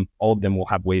all of them. All of them will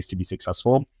have ways to be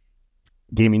successful.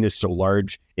 Gaming is so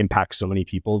large, impacts so many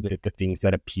people, that the things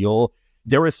that appeal.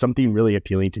 There was something really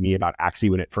appealing to me about Axie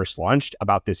when it first launched,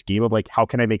 about this game of like, how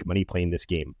can I make money playing this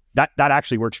game? That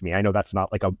actually works for me. I know that's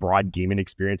not like a broad gaming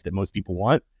experience that most people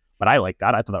want, but I like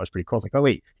that. I thought that was pretty cool. It's like, oh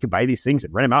wait, you can buy these things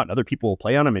and rent them out and other people will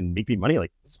play on them and make me money.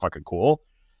 Like, it's fucking cool.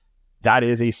 That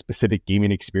is a specific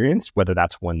gaming experience. Whether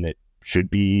that's one that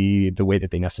should be the way that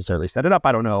they necessarily set it up,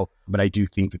 I don't know. But I do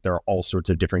think that there are all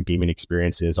sorts of different gaming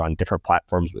experiences on different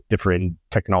platforms with different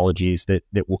technologies that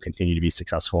will continue to be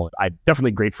successful. I'm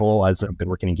definitely grateful, as I've been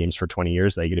working in games for 20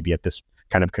 years, that I get to be at this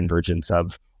kind of convergence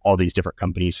of all these different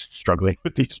companies struggling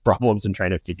with these problems and trying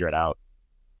to figure it out.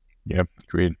 Yeah,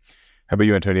 agreed. How about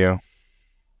you, Antonio?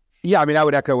 Yeah, I mean, I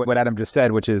would echo what Adam just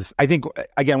said, which is, I think,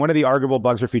 again, one of the arguable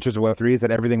bugs or features of Web3 is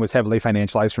that everything was heavily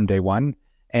financialized from day one.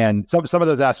 And some of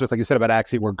those aspects, like you said about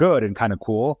Axie, were good and kind of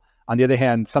cool. On the other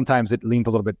hand, sometimes it leans a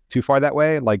little bit too far that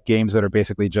way, like games that are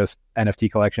basically just NFT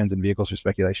collections and vehicles for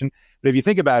speculation. But if you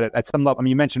think about it, at some level, I mean,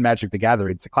 you mentioned Magic the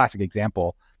Gathering. It's a classic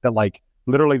example that like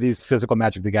literally these physical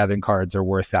Magic the Gathering cards are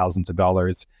worth thousands of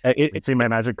dollars. It's in my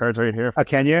Magic cards right here.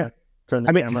 Can you? Turn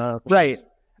the camera. Right.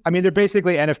 I mean, they're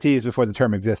basically NFTs before the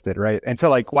term existed, right? And so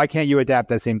like, why can't you adapt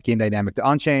that same game dynamic to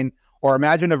on-chain? Or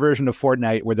imagine a version of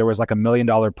Fortnite where there was like $1 million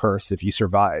purse if you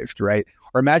survived, right?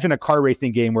 Or imagine a car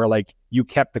racing game where like you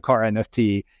kept the car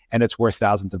NFT and it's worth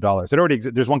thousands of dollars. It already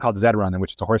exists. There's one called Zedrun, in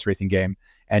which it's a horse racing game,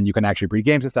 and you can actually breed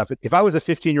games and stuff. If I was a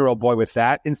 15-year-old boy with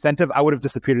that incentive, I would have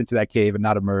disappeared into that cave and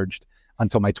not emerged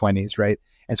until my 20s, right?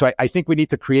 And so I think we need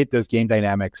to create those game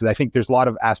dynamics. And I think there's a lot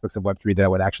of aspects of Web3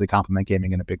 that would actually complement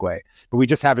gaming in a big way. But we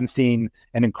just haven't seen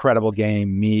an incredible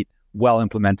game meet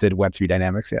well-implemented Web3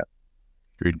 dynamics yet.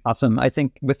 Agreed. Awesome. I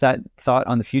think with that thought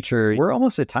on the future, we're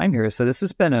almost at time here. So this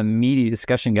has been a meaty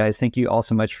discussion, guys. Thank you all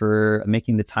so much for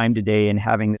making the time today and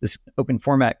having this open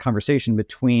format conversation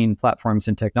between platforms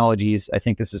and technologies. I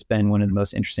think this has been one of the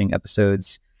most interesting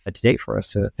episodes to date for us.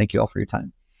 So thank you all for your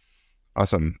time.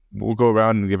 Awesome. We'll go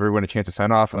around and give everyone a chance to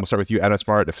sign off. We'll start with you, Adam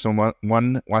Smart. If someone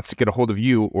wants to get a hold of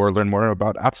you or learn more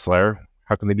about AppsFlyer,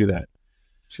 how can they do that?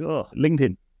 Sure.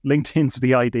 LinkedIn's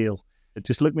the ideal.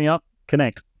 Just look me up,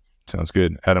 connect. Sounds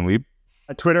good. Adam Lieb?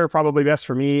 Twitter, probably best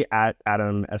for me, at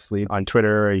Adam S. Lieb on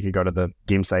Twitter. You can go to the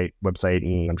Gamesight website,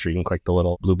 and I'm sure you can click the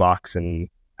little blue box and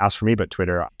ask for me. But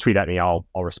Twitter, tweet at me, I'll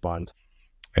respond.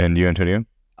 And you, Antonio?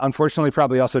 Unfortunately,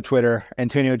 probably also Twitter.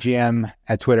 Antonio GM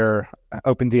at Twitter,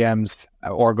 open DMs,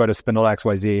 or go to Spindl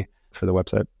XYZ for the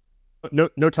website.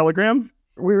 No Telegram?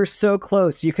 We were so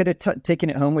close. You could have taken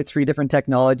it home with 3 different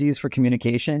technologies for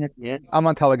communication at the end. I'm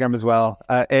on Telegram as well.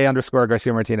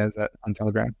 A_Garcia-Martinez on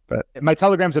Telegram. But my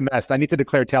Telegram's a mess. I need to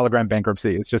declare Telegram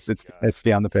bankruptcy. It's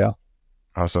beyond the pale.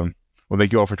 Awesome. Well,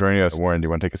 thank you all for joining us. Warren, do you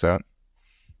want to take us out?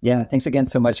 Yeah, thanks again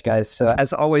so much, guys. So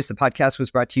as always, the podcast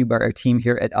was brought to you by our team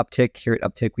here at Upptic. Here at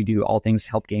Upptic, we do all things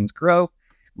to help games grow.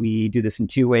 We do this in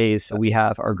 2 ways. We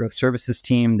have our growth services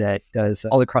team that does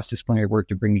all the cross-disciplinary work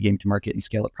to bring the game to market and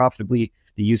scale it profitably,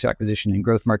 the user acquisition and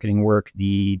growth marketing work,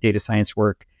 the data science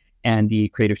work, and the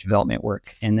creative development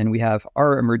work. And then we have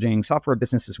our emerging software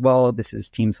business as well. This is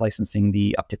teams licensing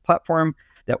the Upptic platform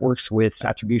that works with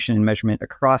attribution and measurement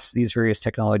across these various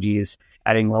technologies,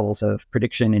 adding levels of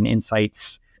prediction and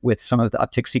insights with some of the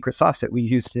Upptic secret sauce that we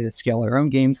use to scale our own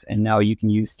games, and now you can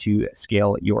use to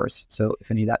scale yours. So if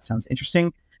any of that sounds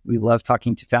interesting, we love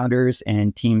talking to founders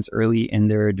and teams early in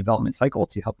their development cycle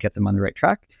to help get them on the right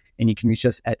track. And you can reach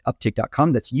us at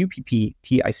upptic.com. That's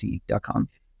upptic.com.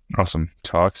 Awesome.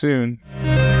 Talk soon.